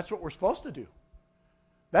 That's what we're supposed to do.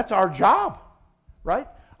 That's our job, right?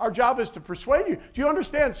 Our job is to persuade you. Do you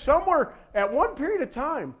understand? Somewhere, at one period of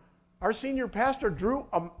time, our senior pastor drew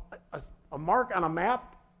a mark on a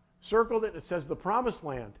map, circled it, and it says the Promised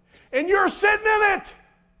Land. And you're sitting in it!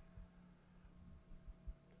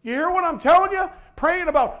 You hear what I'm telling you? Praying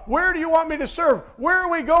about, where do you want me to serve? Where are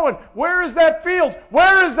we going? Where is that field?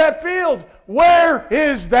 Where is that field? Where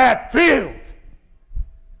is that field?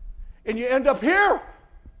 And you end up here.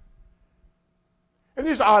 And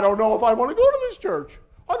you say, I don't know if I want to go to this church.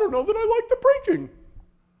 I don't know that I like the preaching.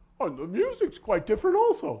 And the music's quite different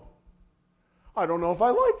also. I don't know if I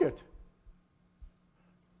like it.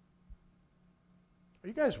 Are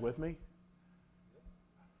you guys with me?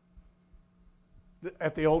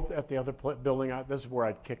 At the other building, this is where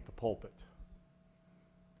I'd kick the pulpit.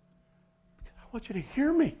 I want you to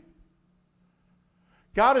hear me.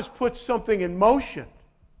 God has put something in motion.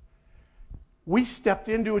 We stepped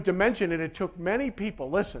into a dimension, and it took many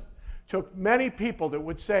people, listen, took many people that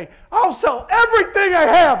would say, I'll sell everything I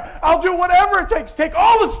have. I'll do whatever it takes. Take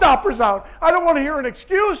all the stoppers out. I don't want to hear an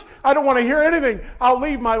excuse. I don't want to hear anything. I'll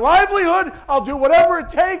leave my livelihood. I'll do whatever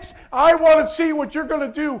it takes. I want to see what you're going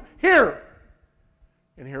to do here.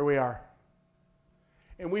 And here we are.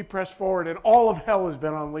 And we press forward, and all of hell has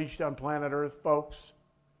been unleashed on planet Earth, folks.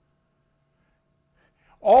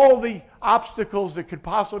 All the obstacles that could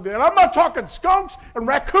possibly be. And I'm not talking skunks and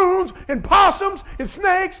raccoons and possums and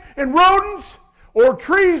snakes and rodents or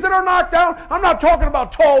trees that are knocked down. I'm not talking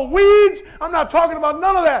about tall weeds. I'm not talking about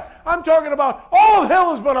none of that. I'm talking about all of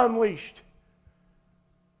hell has been unleashed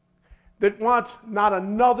that wants not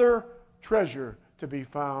another treasure to be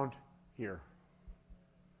found here.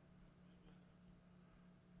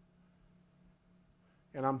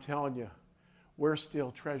 And I'm telling you, we're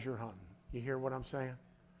still treasure hunting. You hear what I'm saying?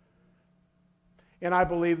 And I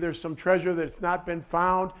believe there's some treasure that's not been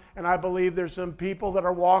found. And I believe there's some people that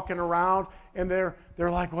are walking around and they're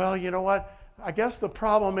like, well, you know what? I guess the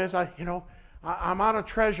problem is I'm on a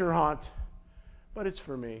treasure hunt, but it's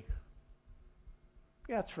for me.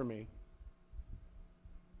 Yeah, it's for me.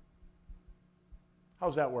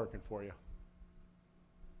 How's that working for you?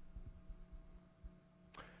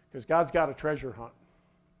 Because God's got a treasure hunt.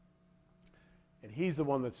 And He's the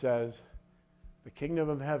one that says, the kingdom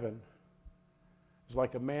of heaven is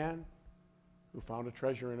like a man who found a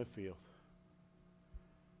treasure in a field.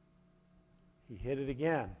 He hid it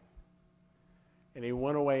again. And he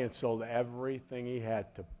went away and sold everything he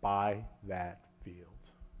had to buy that field.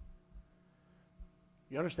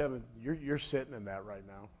 You understand that you're sitting in that right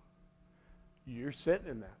now? You're sitting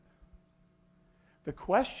in that. The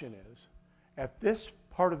question is, at this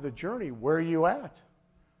part of the journey, where are you at?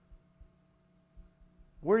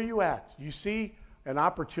 Where are you at? You see an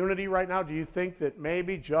opportunity right now? Do you think that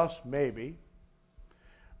maybe, just maybe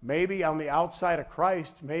on the outside of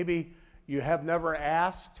Christ, maybe you have never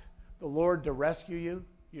asked the Lord to rescue you?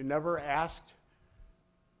 You never asked,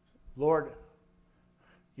 Lord,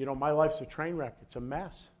 my life's a train wreck. It's a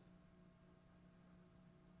mess.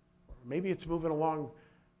 Or maybe it's moving along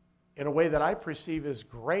in a way that I perceive as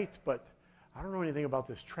great, but I don't know anything about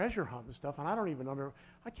this treasure hunt and stuff, and I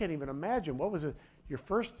can't even imagine. What was it? Your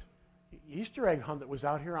first Easter egg hunt that was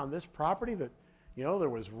out here on this property that, there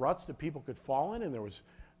was ruts that people could fall in, and there was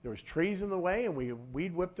trees in the way, and we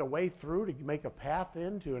weed whipped a way through to make a path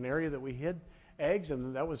into an area that we hid eggs,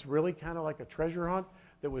 and that was really kind of like a treasure hunt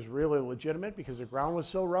that was really legitimate because the ground was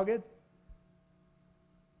so rugged.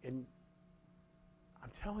 And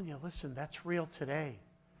I'm telling you, listen, that's real today,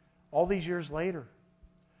 all these years later.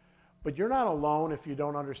 But you're not alone if you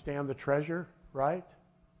don't understand the treasure, right?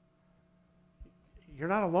 You're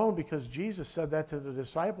not alone because Jesus said that to the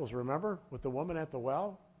disciples, remember, with the woman at the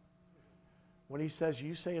well? When He says,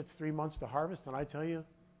 you say it's 3 months to harvest, and I tell you,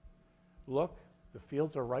 look, the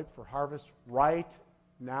fields are ripe for harvest right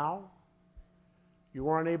now. You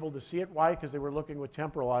weren't able to see it. Why? Because they were looking with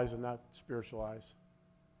temporal eyes and not spiritual eyes.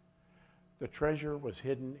 The treasure was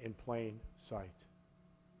hidden in plain sight.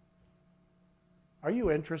 Are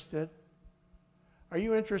you interested? Are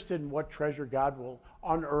you interested in what treasure God will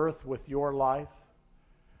unearth with your life?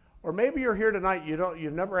 Or maybe you're here tonight,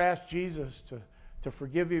 you've never asked Jesus to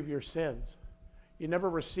forgive you of your sins. You never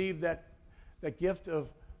received that gift of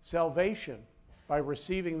salvation by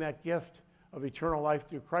receiving that gift of eternal life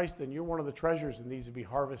through Christ, then you're one of the treasures that needs to be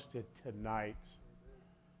harvested tonight.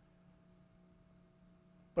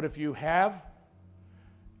 But if you have,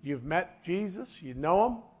 you've met Jesus, you know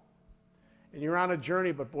Him, and you're on a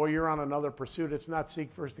journey, but boy, you're on another pursuit. It's not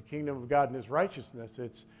seek first the kingdom of God and His righteousness.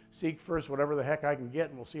 It's seek first whatever the heck I can get,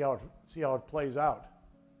 and we'll see how it plays out.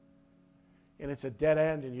 And it's a dead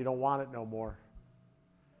end, and you don't want it no more.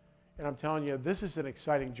 And I'm telling you, this is an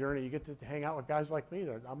exciting journey. You get to hang out with guys like me.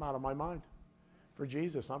 I'm out of my mind for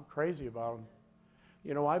Jesus. I'm crazy about Him.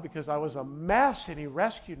 You know why? Because I was a mess, and He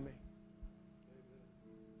rescued me.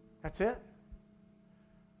 That's it.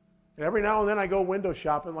 And every now and then I go window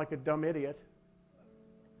shopping like a dumb idiot.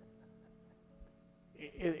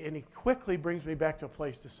 And He quickly brings me back to a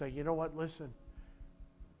place to say, you know what, listen,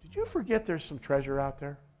 did you forget there's some treasure out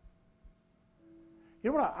there?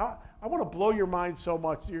 You know what, I want to blow your mind so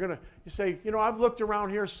much. You say, I've looked around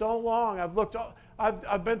here so long.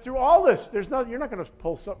 I've been through all this. You're not going to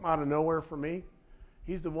pull something out of nowhere for me.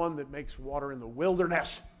 He's the one that makes water in the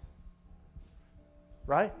wilderness.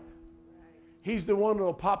 Right? He's the one that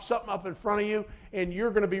will pop something up in front of you, and you're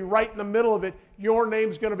going to be right in the middle of it. Your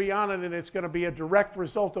name's going to be on it, and it's going to be a direct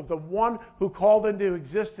result of the one who called into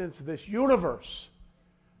existence this universe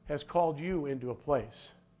has called you into a place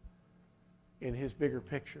in His bigger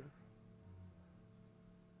picture.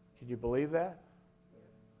 Can you believe that?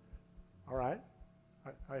 All right.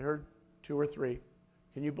 I heard 2 or 3.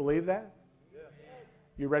 Can you believe that?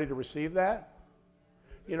 You ready to receive that?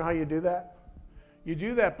 You know how you do that? You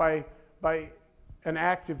do that by an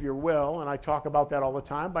act of your will, and I talk about that all the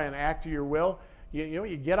time. By an act of your will,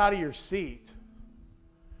 you get out of your seat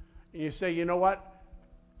and you say, you know what,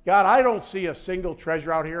 God, I don't see a single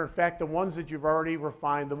treasure out here. In fact, the ones that you've already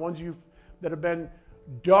refined, the ones that have been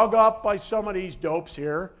dug up by some of these dopes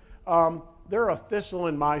here, they're a thistle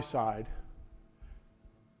in my side.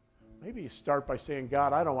 Maybe you start by saying,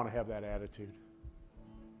 God, I don't want to have that attitude.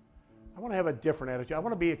 I want to have a different attitude. I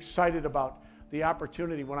want to be excited about the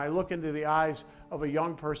opportunity. When I look into the eyes of a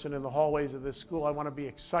young person in the hallways of this school, I want to be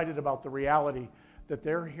excited about the reality that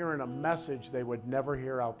they're hearing a message they would never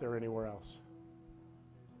hear out there anywhere else.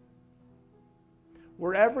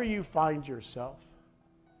 Wherever you find yourself,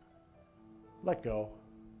 Let go.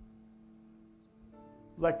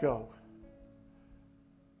 Let go.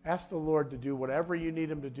 Ask the Lord to do whatever you need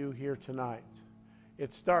Him to do here tonight.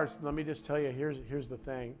 It starts, let me just tell you, here's the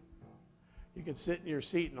thing. You can sit in your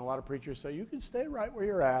seat, and a lot of preachers say, you can stay right where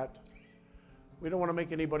you're at. We don't want to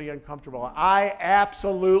make anybody uncomfortable. I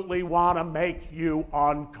absolutely want to make you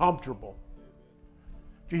uncomfortable.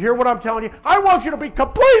 Do you hear what I'm telling you? I want you to be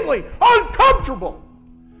completely uncomfortable.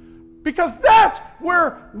 Because that's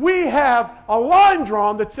where we have a line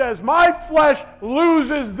drawn that says, my flesh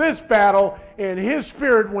loses this battle and His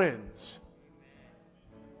Spirit wins.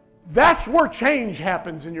 That's where change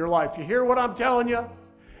happens in your life. You hear what I'm telling you?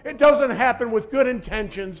 It doesn't happen with good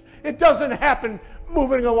intentions. It doesn't happen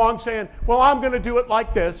moving along saying, well, I'm going to do it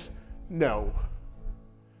like this. No.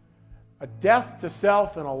 A death to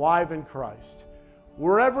self and alive in Christ.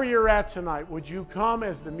 Wherever you're at tonight, would you come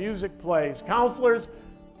as the music plays? Counselors,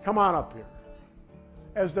 come on up here.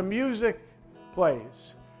 As the music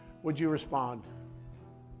plays, would you respond?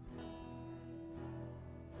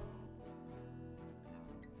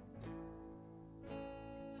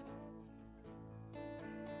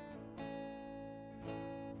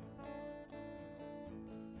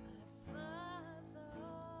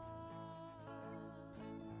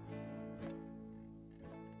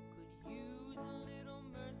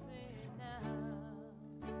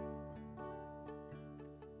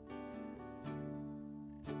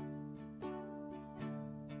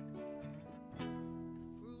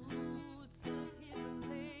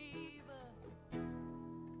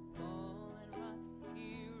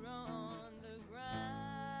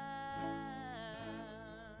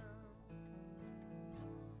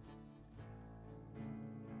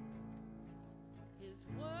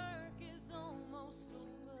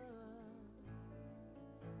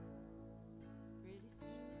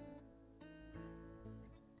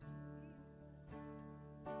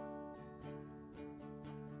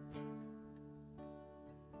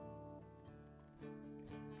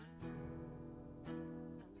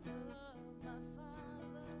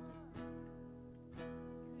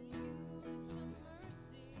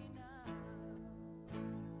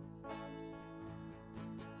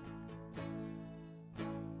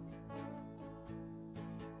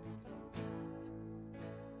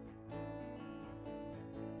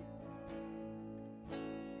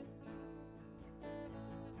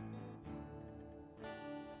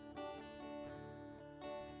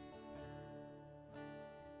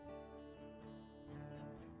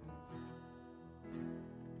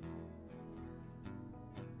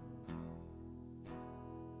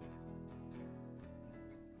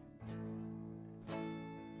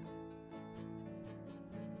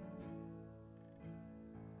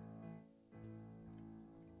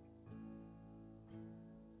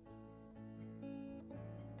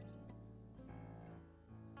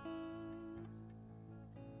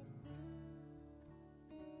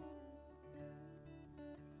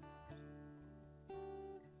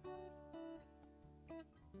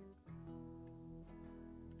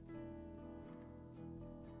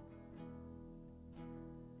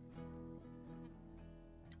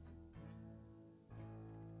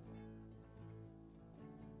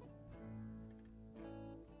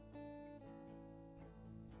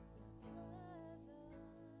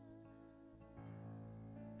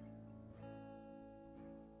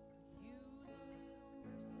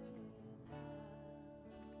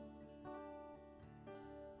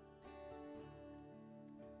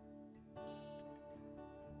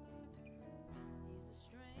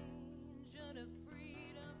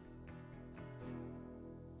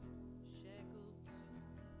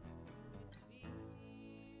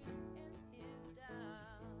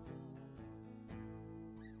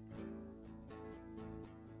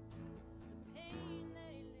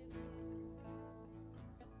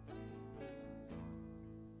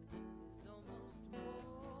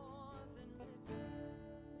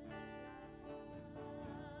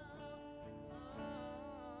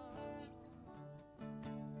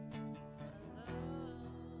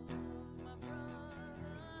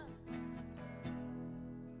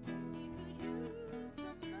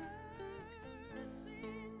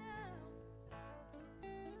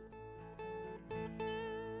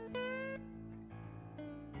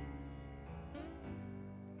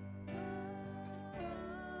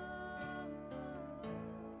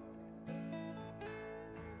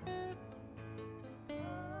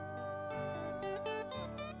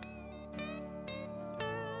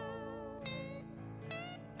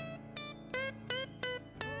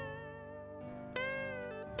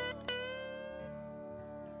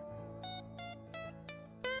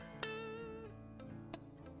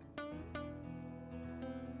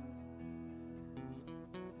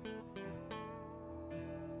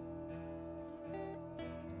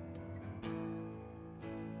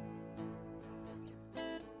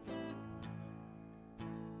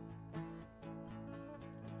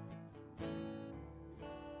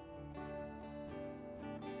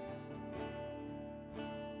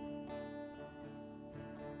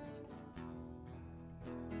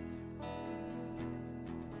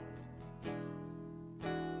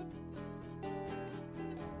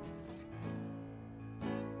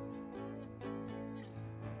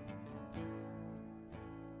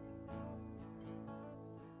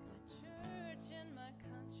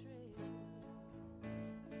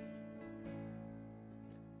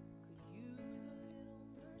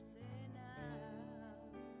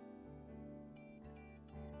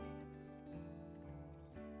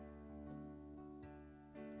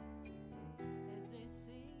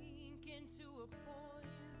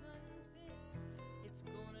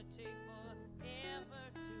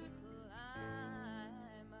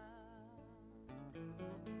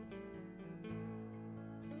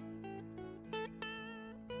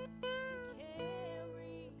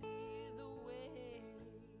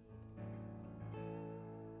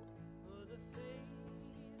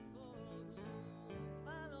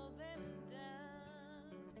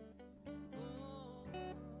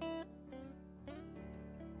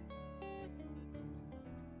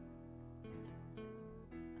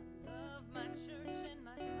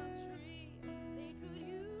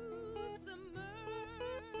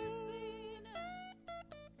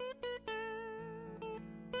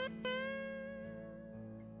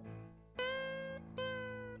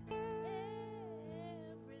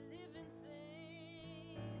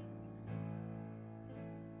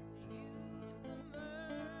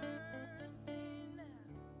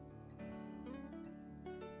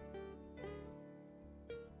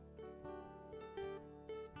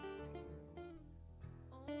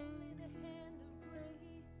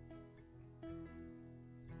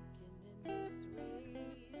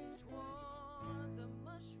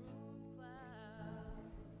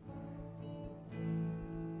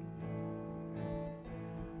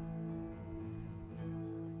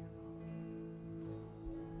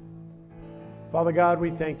 Father God,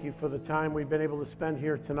 we thank you for the time we've been able to spend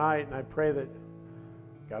here tonight, and I pray that,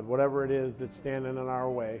 God, whatever it is that's standing in our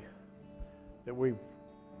way, that we've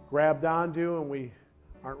grabbed onto and we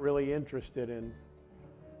aren't really interested in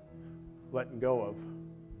letting go of,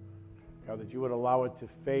 God, that you would allow it to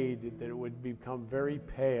fade, that it would become very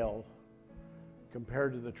pale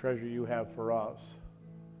compared to the treasure you have for us.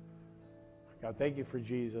 God, thank you for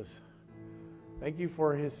Jesus. Thank you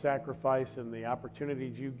for his sacrifice and the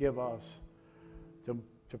opportunities you give us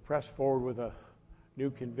to press forward with a new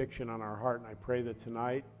conviction on our heart. And I pray that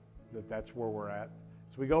tonight that's where we're at.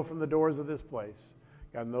 As we go from the doors of this place,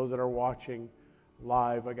 God, and those that are watching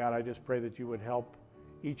live, God, I just pray that you would help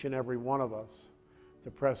each and every one of us to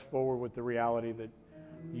press forward with the reality that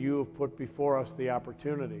you have put before us the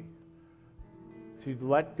opportunity to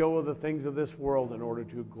let go of the things of this world in order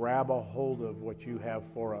to grab a hold of what you have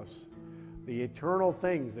for us. The eternal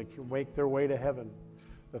things that can make their way to heaven,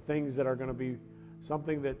 the things that are going to be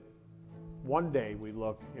something that one day we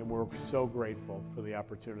look and we're so grateful for the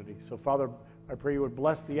opportunity. So, Father, I pray you would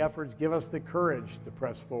bless the efforts, give us the courage to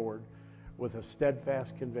press forward with a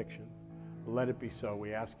steadfast conviction. Let it be so.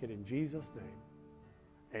 We ask it in Jesus'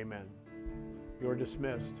 name. Amen. You're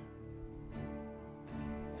dismissed.